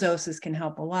 but little doses can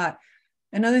help a lot.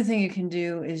 Another thing you can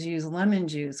do is use lemon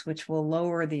juice, which will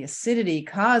lower the acidity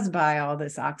caused by all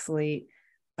this oxalate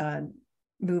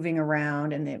moving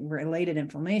around, and the related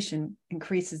inflammation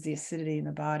increases the acidity in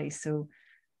the body. So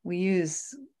we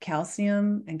use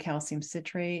calcium and calcium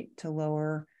citrate to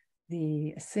lower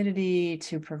the acidity,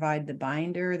 to provide the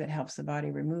binder that helps the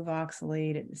body remove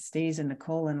oxalate. It stays in the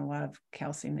colon, a lot of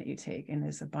calcium that you take, and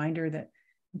there's a binder that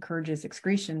encourages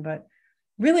excretion. But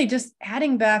really just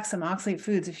adding back some oxalate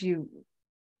foods,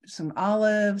 some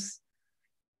olives,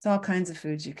 it's all kinds of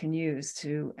foods you can use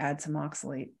to add some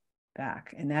oxalate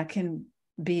back. And that can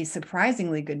be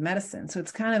surprisingly good medicine. So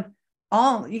it's kind of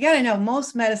you got to know,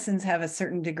 most medicines have a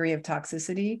certain degree of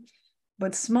toxicity,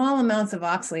 but small amounts of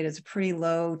oxalate is a pretty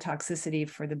low toxicity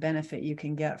for the benefit you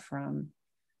can get from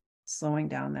slowing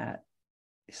down that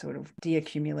sort of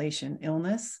deaccumulation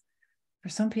illness. For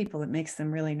some people, it makes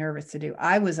them really nervous to do.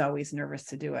 I was always nervous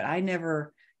to do it. I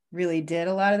never really did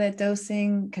a lot of that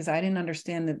dosing because I didn't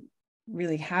understand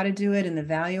really how to do it and the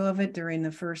value of it during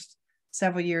the first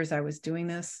several years I was doing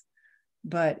this.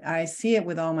 But I see it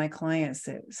with all my clients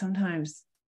that sometimes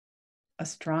a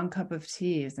strong cup of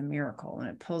tea is a miracle, and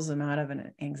it pulls them out of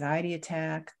an anxiety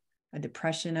attack, a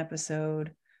depression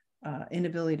episode,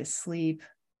 inability to sleep,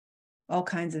 all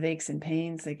kinds of aches and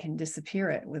pains. They can disappear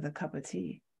it with a cup of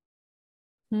tea.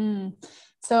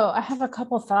 So I have a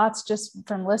couple thoughts just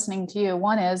from listening to you.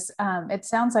 One is, it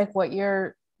sounds like what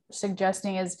you're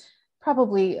suggesting is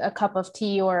probably a cup of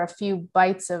tea or a few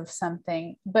bites of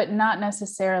something, but not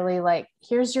necessarily like,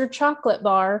 here's your chocolate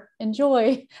bar,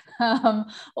 enjoy.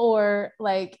 Or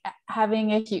like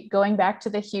going back to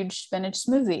the huge spinach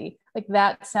smoothie. Like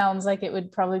that sounds like it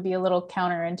would probably be a little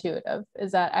counterintuitive.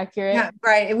 Is that accurate? Yeah,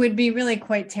 right. It would be really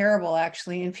quite terrible,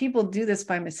 actually. And people do this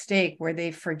by mistake where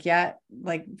they forget,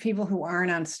 like people who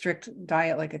aren't on strict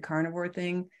diet, like a carnivore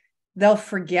thing, they'll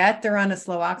forget they're on a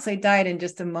slow oxalate diet in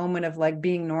just a moment of like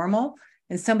being normal.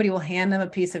 And somebody will hand them a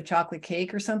piece of chocolate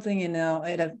cake or something,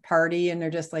 at a party, and they're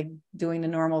just like doing the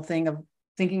normal thing of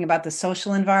thinking about the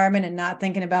social environment and not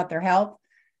thinking about their health.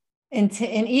 And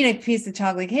eat a piece of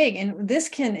chocolate cake. And this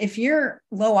can, if you're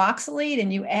low oxalate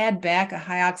and you add back a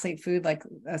high oxalate food like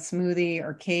a smoothie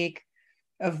or cake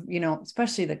of,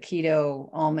 especially the keto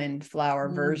almond flour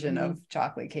version of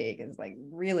chocolate cake is like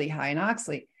really high in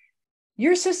oxalate.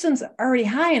 Your system's already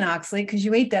high in oxalate because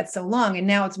you ate that so long, and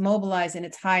now it's mobilized and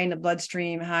it's high in the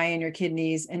bloodstream, high in your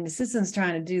kidneys, and the system's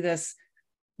trying to do this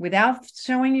without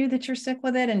showing you that you're sick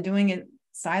with it and doing it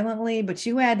silently. But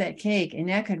you add that cake and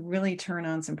that could really turn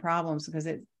on some problems because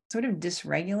it sort of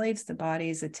dysregulates the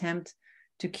body's attempt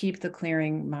to keep the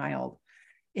clearing mild.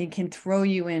 It can throw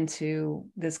you into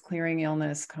this clearing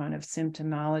illness kind of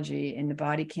symptomology, and the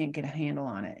body can't get a handle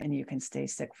on it, and you can stay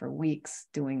sick for weeks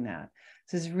doing that.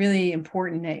 So it's really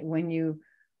important that when you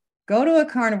go to a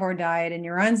carnivore diet and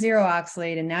you're on zero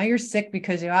oxalate and now you're sick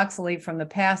because your oxalate from the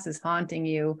past is haunting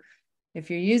you, if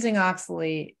you're using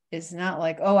oxalate, it's not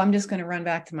like, oh, I'm just going to run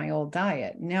back to my old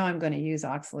diet. Now I'm going to use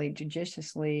oxalate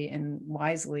judiciously and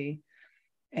wisely.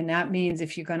 And that means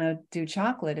if you're going to do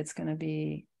chocolate, it's going to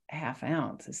be a half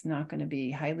ounce. It's not going to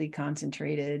be highly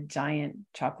concentrated, giant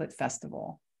chocolate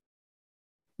festival.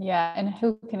 Yeah. And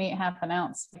who can eat half an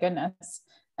ounce? Goodness.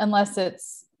 Unless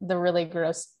it's the really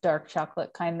gross dark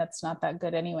chocolate kind that's not that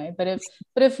good anyway. But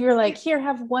if you're like, here,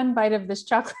 have one bite of this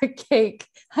chocolate cake,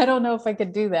 I don't know if I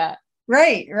could do that.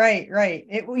 Right.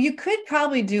 You could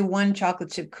probably do one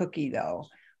chocolate chip cookie though,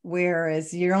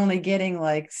 whereas you're only getting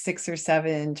like 6 or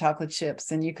 7 chocolate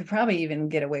chips, and you could probably even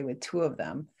get away with 2 of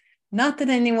them. Not that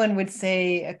anyone would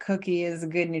say a cookie is a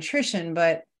good nutrition,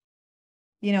 but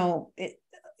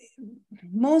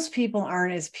most people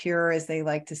aren't as pure as they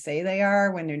like to say they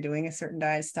are when they're doing a certain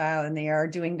diet style, and they are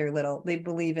doing they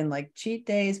believe in like cheat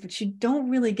days, but you don't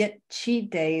really get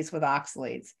cheat days with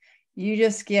oxalates. You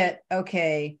just get,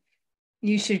 okay,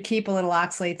 you should keep a little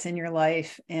oxalates in your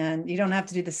life, and you don't have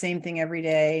to do the same thing every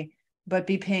day, but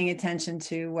be paying attention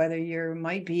to whether you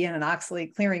might be in an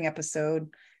oxalate clearing episode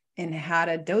and how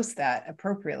to dose that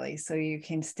appropriately so you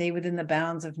can stay within the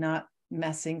bounds of not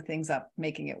messing things up,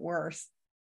 making it worse.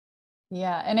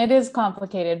 Yeah, and it is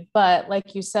complicated, but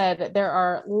like you said, there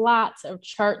are lots of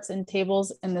charts and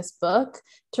tables in this book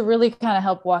to really kind of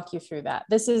help walk you through that.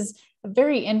 This is a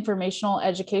very informational,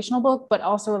 educational book, but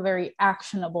also a very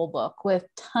actionable book with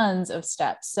tons of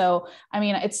steps. So, I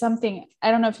mean, it's something, I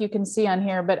don't know if you can see on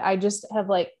here, but I just have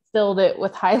like filled it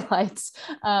with highlights.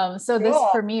 So this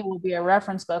for me will be a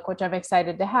reference book, which I'm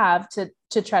excited to have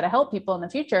to try to help people in the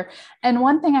future. And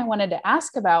one thing I wanted to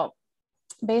ask about,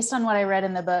 based on what I read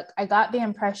in the book, I got the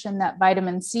impression that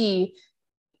vitamin C,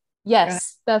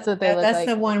 yes, that's what they look like. That's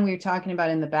the one we were talking about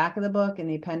in the back of the book, in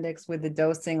the appendix, with the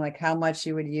dosing, like how much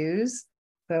you would use.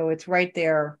 So it's right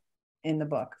there in the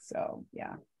book. So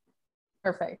yeah.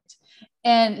 Perfect.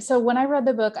 And so when I read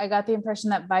the book, I got the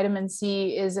impression that vitamin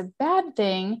C is a bad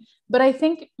thing, but I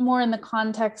think more in the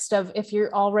context of if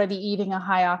you're already eating a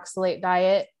high oxalate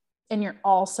diet and you're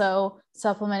also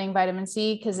supplementing vitamin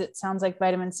C, because it sounds like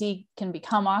vitamin C can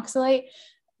become oxalate,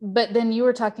 but then you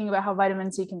were talking about how vitamin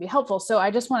C can be helpful. So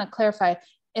I just want to clarify,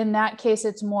 in that case,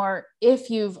 it's more if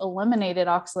you've eliminated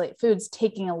oxalate foods,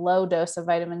 taking a low dose of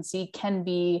vitamin C can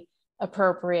be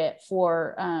appropriate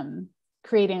for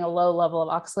creating a low level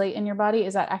of oxalate in your body.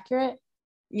 Is that accurate?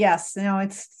 Yes.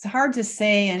 It's hard to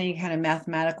say any kind of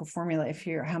mathematical formula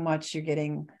how much you're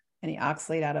getting any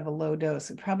oxalate out of a low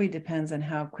dose. It probably depends on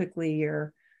how quickly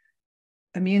your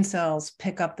immune cells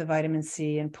pick up the vitamin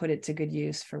C and put it to good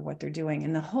use for what they're doing.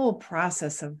 And the whole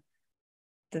process of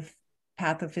the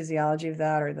pathophysiology of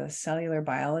that, or the cellular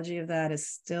biology of that, is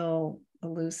still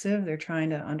elusive. They're trying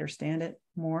to understand it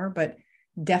more, but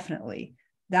definitely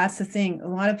that's the thing. A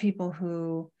lot of people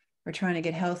who are trying to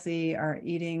get healthy are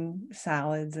eating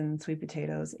salads and sweet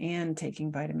potatoes and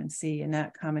taking vitamin C, and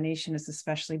that combination is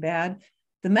especially bad.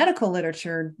 The medical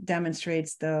literature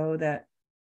demonstrates, though, that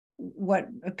what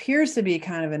appears to be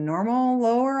kind of a normal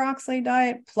lower oxalate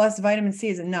diet plus vitamin C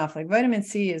is enough. Like vitamin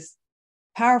C is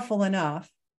powerful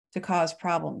enough to cause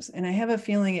problems. And I have a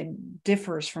feeling it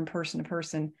differs from person to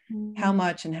person, how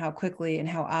much and how quickly and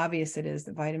how obvious it is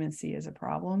that vitamin C is a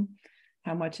problem,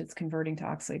 how much it's converting to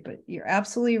oxalate. But you're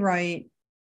absolutely right.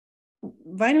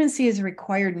 Vitamin C is a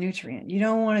required nutrient. You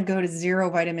don't want to go to zero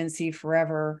vitamin C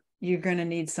forever. You're going to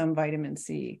need some vitamin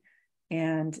C.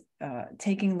 And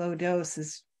taking low dose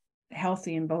is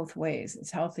healthy in both ways.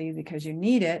 It's healthy because you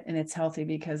need it, and it's healthy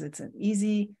because it's an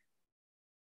easy,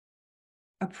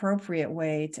 appropriate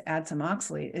way to add some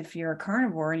oxalate. If you're a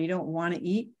carnivore and you don't want to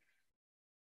eat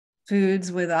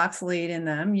foods with oxalate in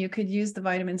them, you could use the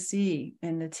vitamin C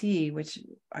in the tea, which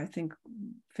I think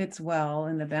fits well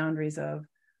in the boundaries of,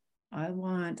 I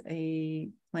want a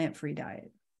plant-free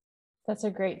diet. That's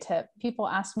a great tip. People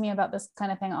ask me about this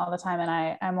kind of thing all the time.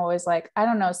 And I'm always like, I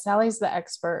don't know, Sally's the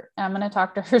expert. I'm going to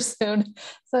talk to her soon.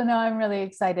 So now I'm really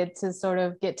excited to sort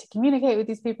of get to communicate with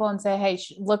these people and say, hey,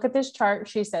 look at this chart.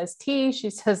 She says tea. She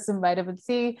says some vitamin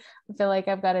C. I feel like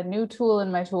I've got a new tool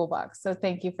in my toolbox. So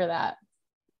thank you for that.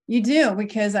 You do,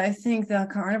 because I think the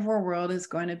carnivore world is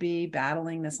going to be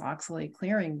battling this oxalate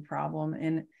clearing problem.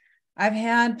 And I've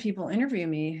had people interview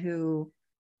me who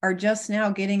are just now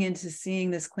getting into seeing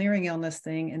this clearing illness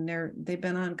thing, and they've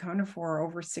been on carnivore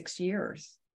over 6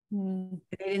 years.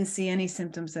 They didn't see any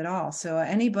symptoms at all. So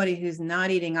anybody who's not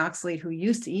eating oxalate, who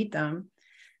used to eat them,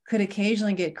 could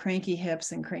occasionally get cranky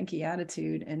hips and cranky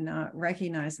attitude and not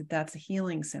recognize that that's a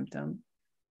healing symptom.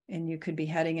 And you could be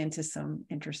heading into some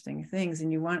interesting things.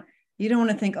 And you don't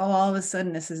want to think, oh, all of a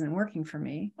sudden this isn't working for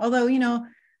me. Although,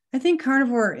 I think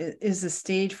carnivore is a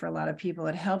stage for a lot of people.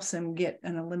 It helps them get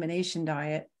an elimination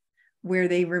diet where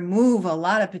they remove a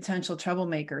lot of potential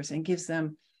troublemakers and gives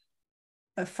them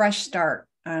a fresh start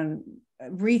on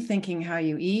rethinking how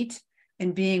you eat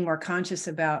and being more conscious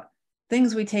about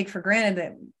things we take for granted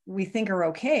that we think are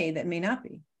okay that may not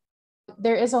be.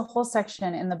 There is a whole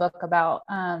section in the book about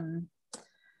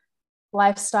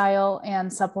lifestyle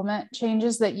and supplement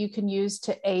changes that you can use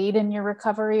to aid in your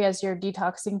recovery as you're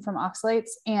detoxing from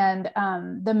oxalates. And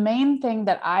the main thing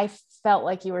that I felt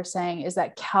like you were saying is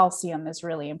that calcium is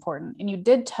really important. And you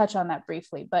did touch on that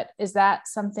briefly, but is that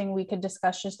something we could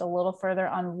discuss just a little further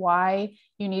on why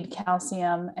you need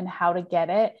calcium and how to get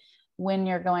it when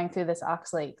you're going through this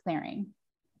oxalate clearing?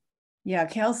 Yeah,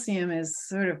 calcium is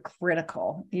sort of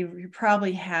critical. You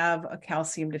probably have a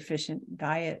calcium deficient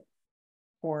diet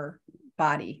or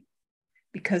body,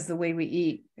 because the way we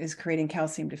eat is creating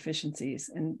calcium deficiencies.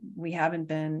 And we haven't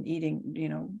been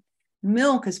eating,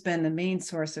 milk has been the main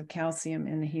source of calcium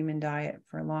in the human diet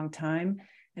for a long time.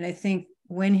 And I think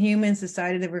when humans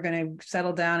decided that we're going to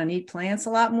settle down and eat plants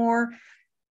a lot more,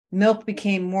 milk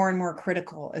became more and more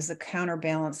critical as a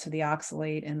counterbalance to the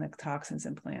oxalate and the toxins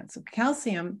in plants. So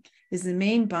calcium is the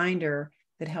main binder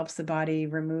that helps the body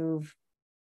remove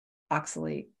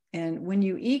oxalate. And when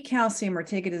you eat calcium or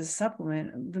take it as a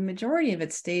supplement, the majority of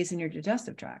it stays in your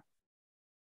digestive tract,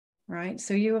 right?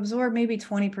 So you absorb maybe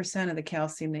 20% of the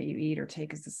calcium that you eat or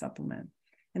take as a supplement.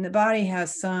 And the body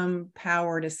has some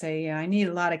power to say, yeah, I need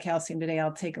a lot of calcium today.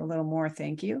 I'll take a little more.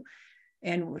 Thank you.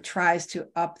 And tries to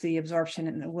up the absorption,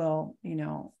 and it will,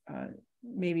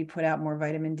 maybe put out more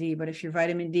vitamin D. But if you're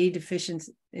vitamin D deficient,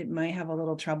 it might have a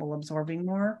little trouble absorbing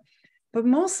more. But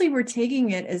mostly we're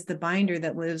taking it as the binder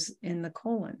that lives in the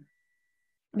colon,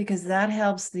 because that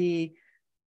helps the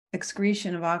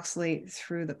excretion of oxalate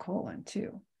through the colon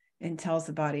too, and tells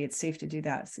the body it's safe to do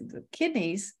that. So the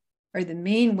kidneys are the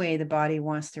main way the body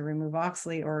wants to remove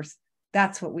oxalate, or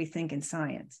that's what we think in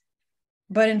science.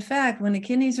 But in fact, when the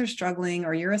kidneys are struggling,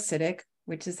 or you're acidic,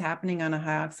 which is happening on a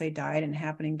high oxalate diet and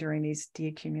happening during these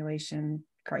deaccumulation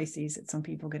crises that some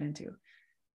people get into,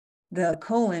 the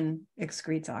colon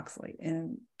excretes oxalate,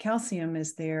 and calcium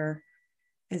is there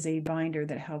as a binder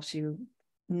that helps you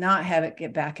not have it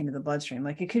get back into the bloodstream.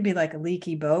 Like it could be like a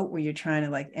leaky boat where you're trying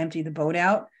to empty the boat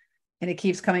out and it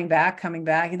keeps coming back.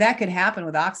 That could happen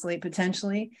with oxalate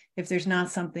potentially if there's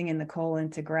not something in the colon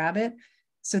to grab it.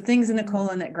 So things in the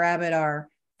colon that grab it are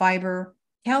fiber,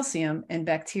 calcium, and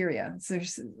bacteria. So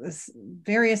there's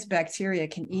various bacteria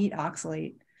can eat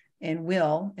oxalate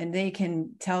and they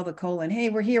can tell the colon, hey,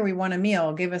 we're here, we want a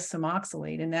meal, give us some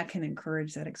oxalate. And that can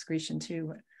encourage that excretion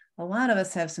too. A lot of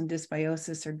us have some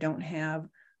dysbiosis or don't have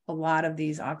a lot of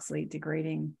these oxalate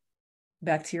degrading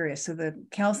bacteria. So the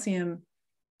calcium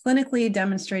clinically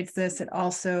demonstrates this. It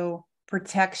also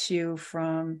protects you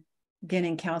from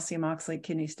getting calcium oxalate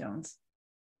kidney stones.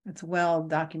 It's well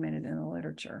documented in the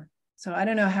literature. So I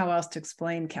don't know how else to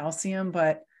explain calcium,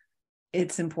 but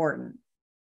it's important.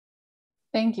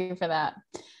 Thank you for that.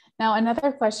 Now,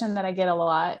 another question that I get a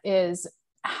lot is,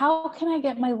 how can I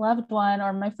get my loved one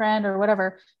or my friend or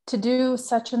whatever to do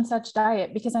such and such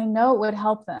diet? Because I know it would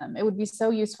help them. It would be so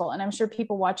useful. And I'm sure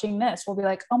people watching this will be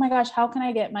like, oh my gosh, how can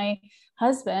I get my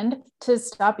husband to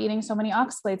stop eating so many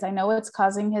oxalates? I know it's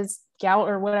causing his gout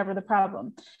or whatever the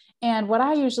problem. And what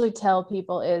I usually tell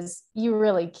people is, you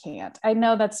really can't. I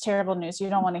know that's terrible news. You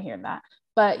don't want to hear that,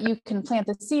 but you can plant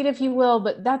the seed if you will,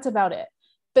 but that's about it.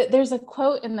 But there's a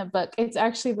quote in the book. It's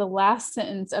actually the last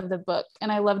sentence of the book.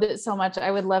 And I loved it so much.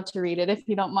 I would love to read it if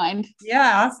you don't mind.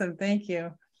 Yeah, awesome. Thank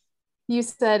you. You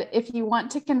said, if you want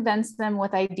to convince them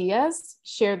with ideas,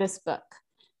 share this book.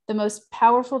 The most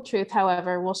powerful truth,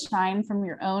 however, will shine from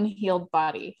your own healed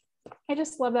body. I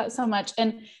just love that so much.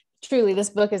 And truly, this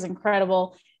book is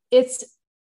incredible. It's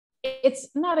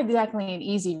not exactly an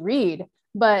easy read,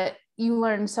 but you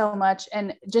learn so much.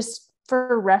 And just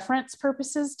for reference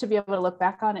purposes, to be able to look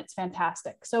back on, it's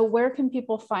fantastic. So where can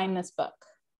people find this book?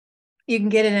 You can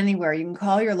get it anywhere. You can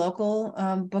call your local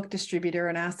book distributor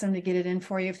and ask them to get it in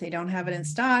for you. If they don't have it in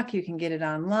stock, you can get it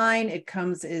online. It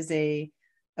comes as a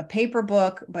paper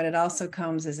book, but it also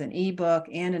comes as an ebook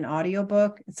and an audio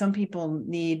book. Some people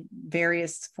need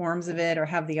various forms of it or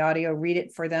have the audio read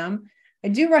it for them. I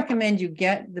do recommend you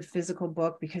get the physical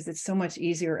book because it's so much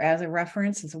easier as a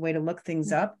reference. It's a way to look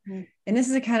things up. Mm-hmm. And this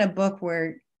is a kind of book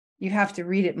where you have to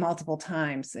read it multiple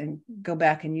times and go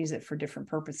back and use it for different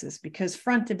purposes, because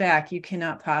front to back, you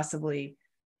cannot possibly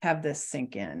have this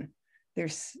sink in.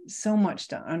 There's so much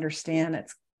to understand.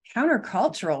 It's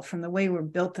countercultural from the way we're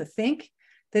built to think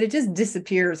that it just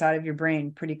disappears out of your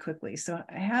brain pretty quickly. So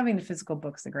having the physical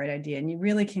book is a great idea, and you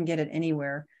really can get it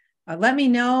anywhere. Let me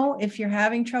know if you're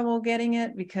having trouble getting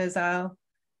it, because I'll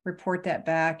report that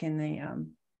back, and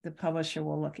the publisher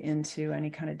will look into any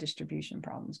kind of distribution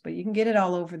problems. But you can get it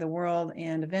all over the world,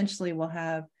 and eventually we'll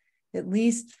have at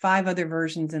least 5 other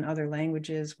versions in other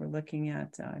languages. We're looking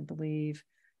at, I believe,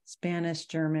 Spanish,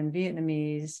 German,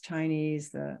 Vietnamese,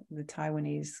 Chinese, the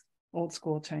Taiwanese, old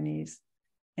school Chinese,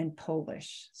 and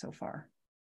Polish so far.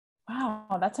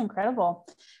 Wow, that's incredible.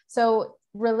 So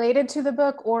related to the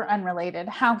book or unrelated,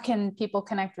 how can people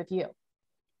connect with you?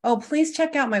 Oh, please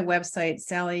check out my website,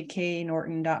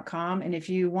 sallyknorton.com. And if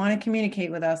you want to communicate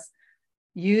with us,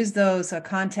 use those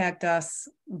contact us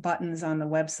buttons on the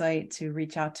website to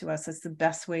reach out to us. That's the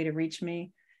best way to reach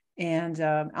me. And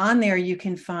on there, you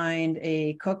can find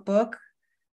a cookbook,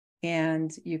 and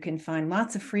you can find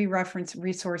lots of free reference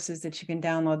resources that you can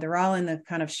download. They're all in the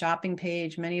kind of shopping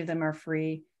page. Many of them are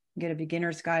free. You get a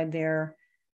beginner's guide there.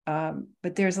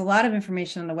 But there's a lot of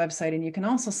information on the website, and you can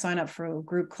also sign up for a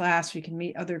group class. You can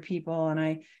meet other people, and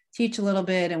I teach a little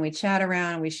bit, and we chat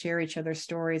around, and we share each other's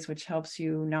stories, which helps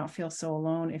you not feel so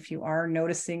alone. If you are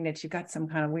noticing that you've got some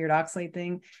kind of weird oxalate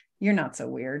thing, you're not so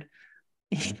weird.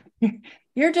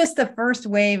 You're just the first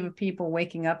wave of people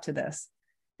waking up to this.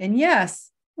 And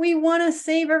yes, we want to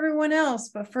save everyone else,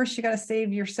 but first you got to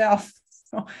save yourself.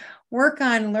 So work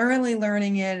on really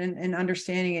learning it and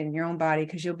understanding it in your own body,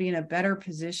 because you'll be in a better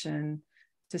position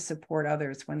to support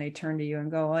others when they turn to you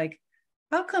and go like,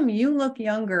 how come you look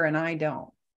younger and I don't?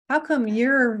 How come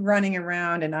you're running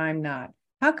around and I'm not?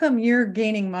 How come you're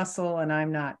gaining muscle and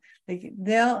I'm not?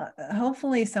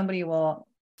 Hopefully somebody will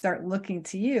start looking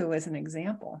to you as an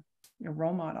example, your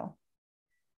role model.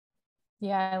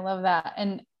 Yeah, I love that.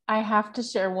 And I have to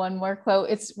share one more quote.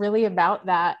 It's really about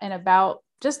that, and about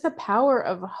just the power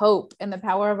of hope and the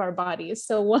power of our bodies.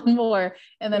 So one more,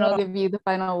 and then I'll give you the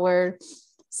final word.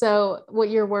 So what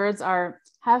your words are: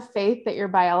 have faith that your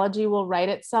biology will right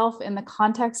itself in the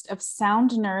context of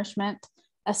sound nourishment,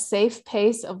 a safe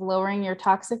pace of lowering your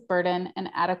toxic burden, and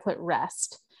adequate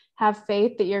rest. Have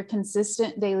faith that your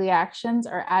consistent daily actions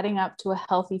are adding up to a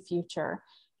healthy future.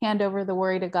 Hand over the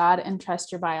worry to God and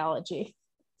trust your biology.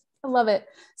 I love it.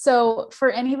 So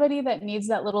for anybody that needs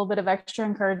that little bit of extra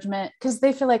encouragement, because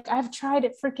they feel like, I've tried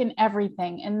it freaking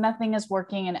everything and nothing is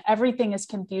working and everything is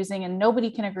confusing and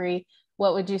nobody can agree,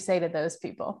 what would you say to those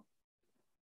people?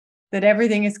 That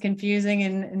everything is confusing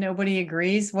and nobody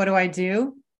agrees. What do I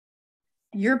do?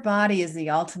 Your body is the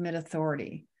ultimate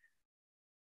authority.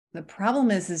 The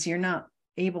problem is you're not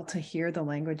able to hear the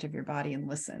language of your body and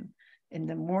listen. And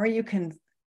the more you can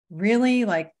really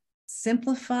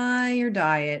simplify your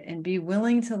diet and be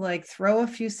willing to throw a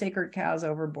few sacred cows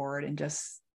overboard and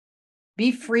just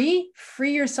be free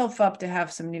yourself up to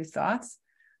have some new thoughts.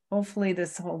 Hopefully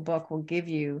this whole book will give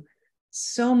you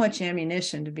so much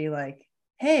ammunition to be like,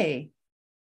 hey,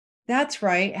 that's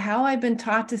right. How I've been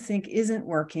taught to think isn't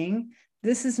working.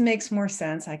 This makes more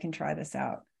sense. I can try this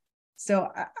out.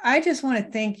 So I just want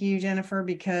to thank you, Jennifer,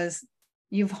 because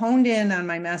you've honed in on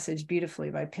my message beautifully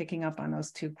by picking up on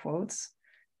those 2 quotes.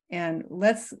 And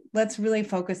let's really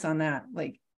focus on that.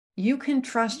 Like, you can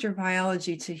trust your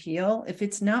biology to heal. If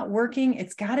it's not working,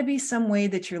 it's got to be some way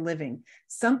that you're living.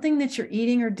 Something that you're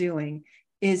eating or doing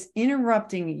is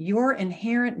interrupting your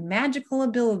inherent magical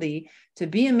ability to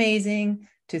be amazing,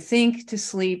 to think, to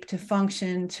sleep, to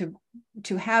function,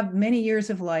 to have many years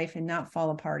of life and not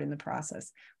fall apart in the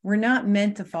process. We're not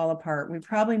meant to fall apart. We're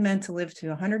probably meant to live to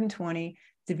 120,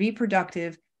 to be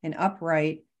productive and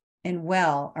upright and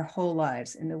well our whole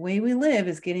lives. And the way we live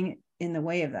is getting in the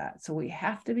way of that. So we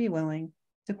have to be willing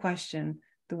to question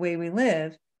the way we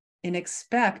live and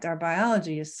expect our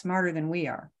biology is smarter than we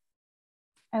are.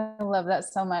 I love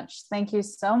that so much. Thank you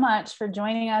so much for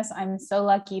joining us. I'm so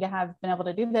lucky to have been able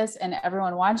to do this, and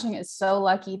everyone watching is so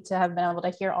lucky to have been able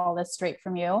to hear all this straight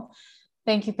from you.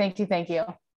 Thank you, thank you, thank you.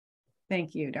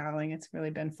 Thank you, darling. It's really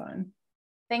been fun.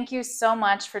 Thank you so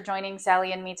much for joining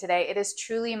Sally and me today. It is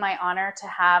truly my honor to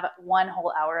have 1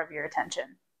 whole hour of your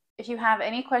attention. If you have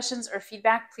any questions or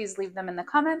feedback, please leave them in the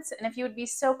comments. And if you would be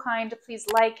so kind, please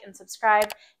like and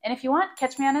subscribe. And if you want,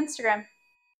 catch me on Instagram.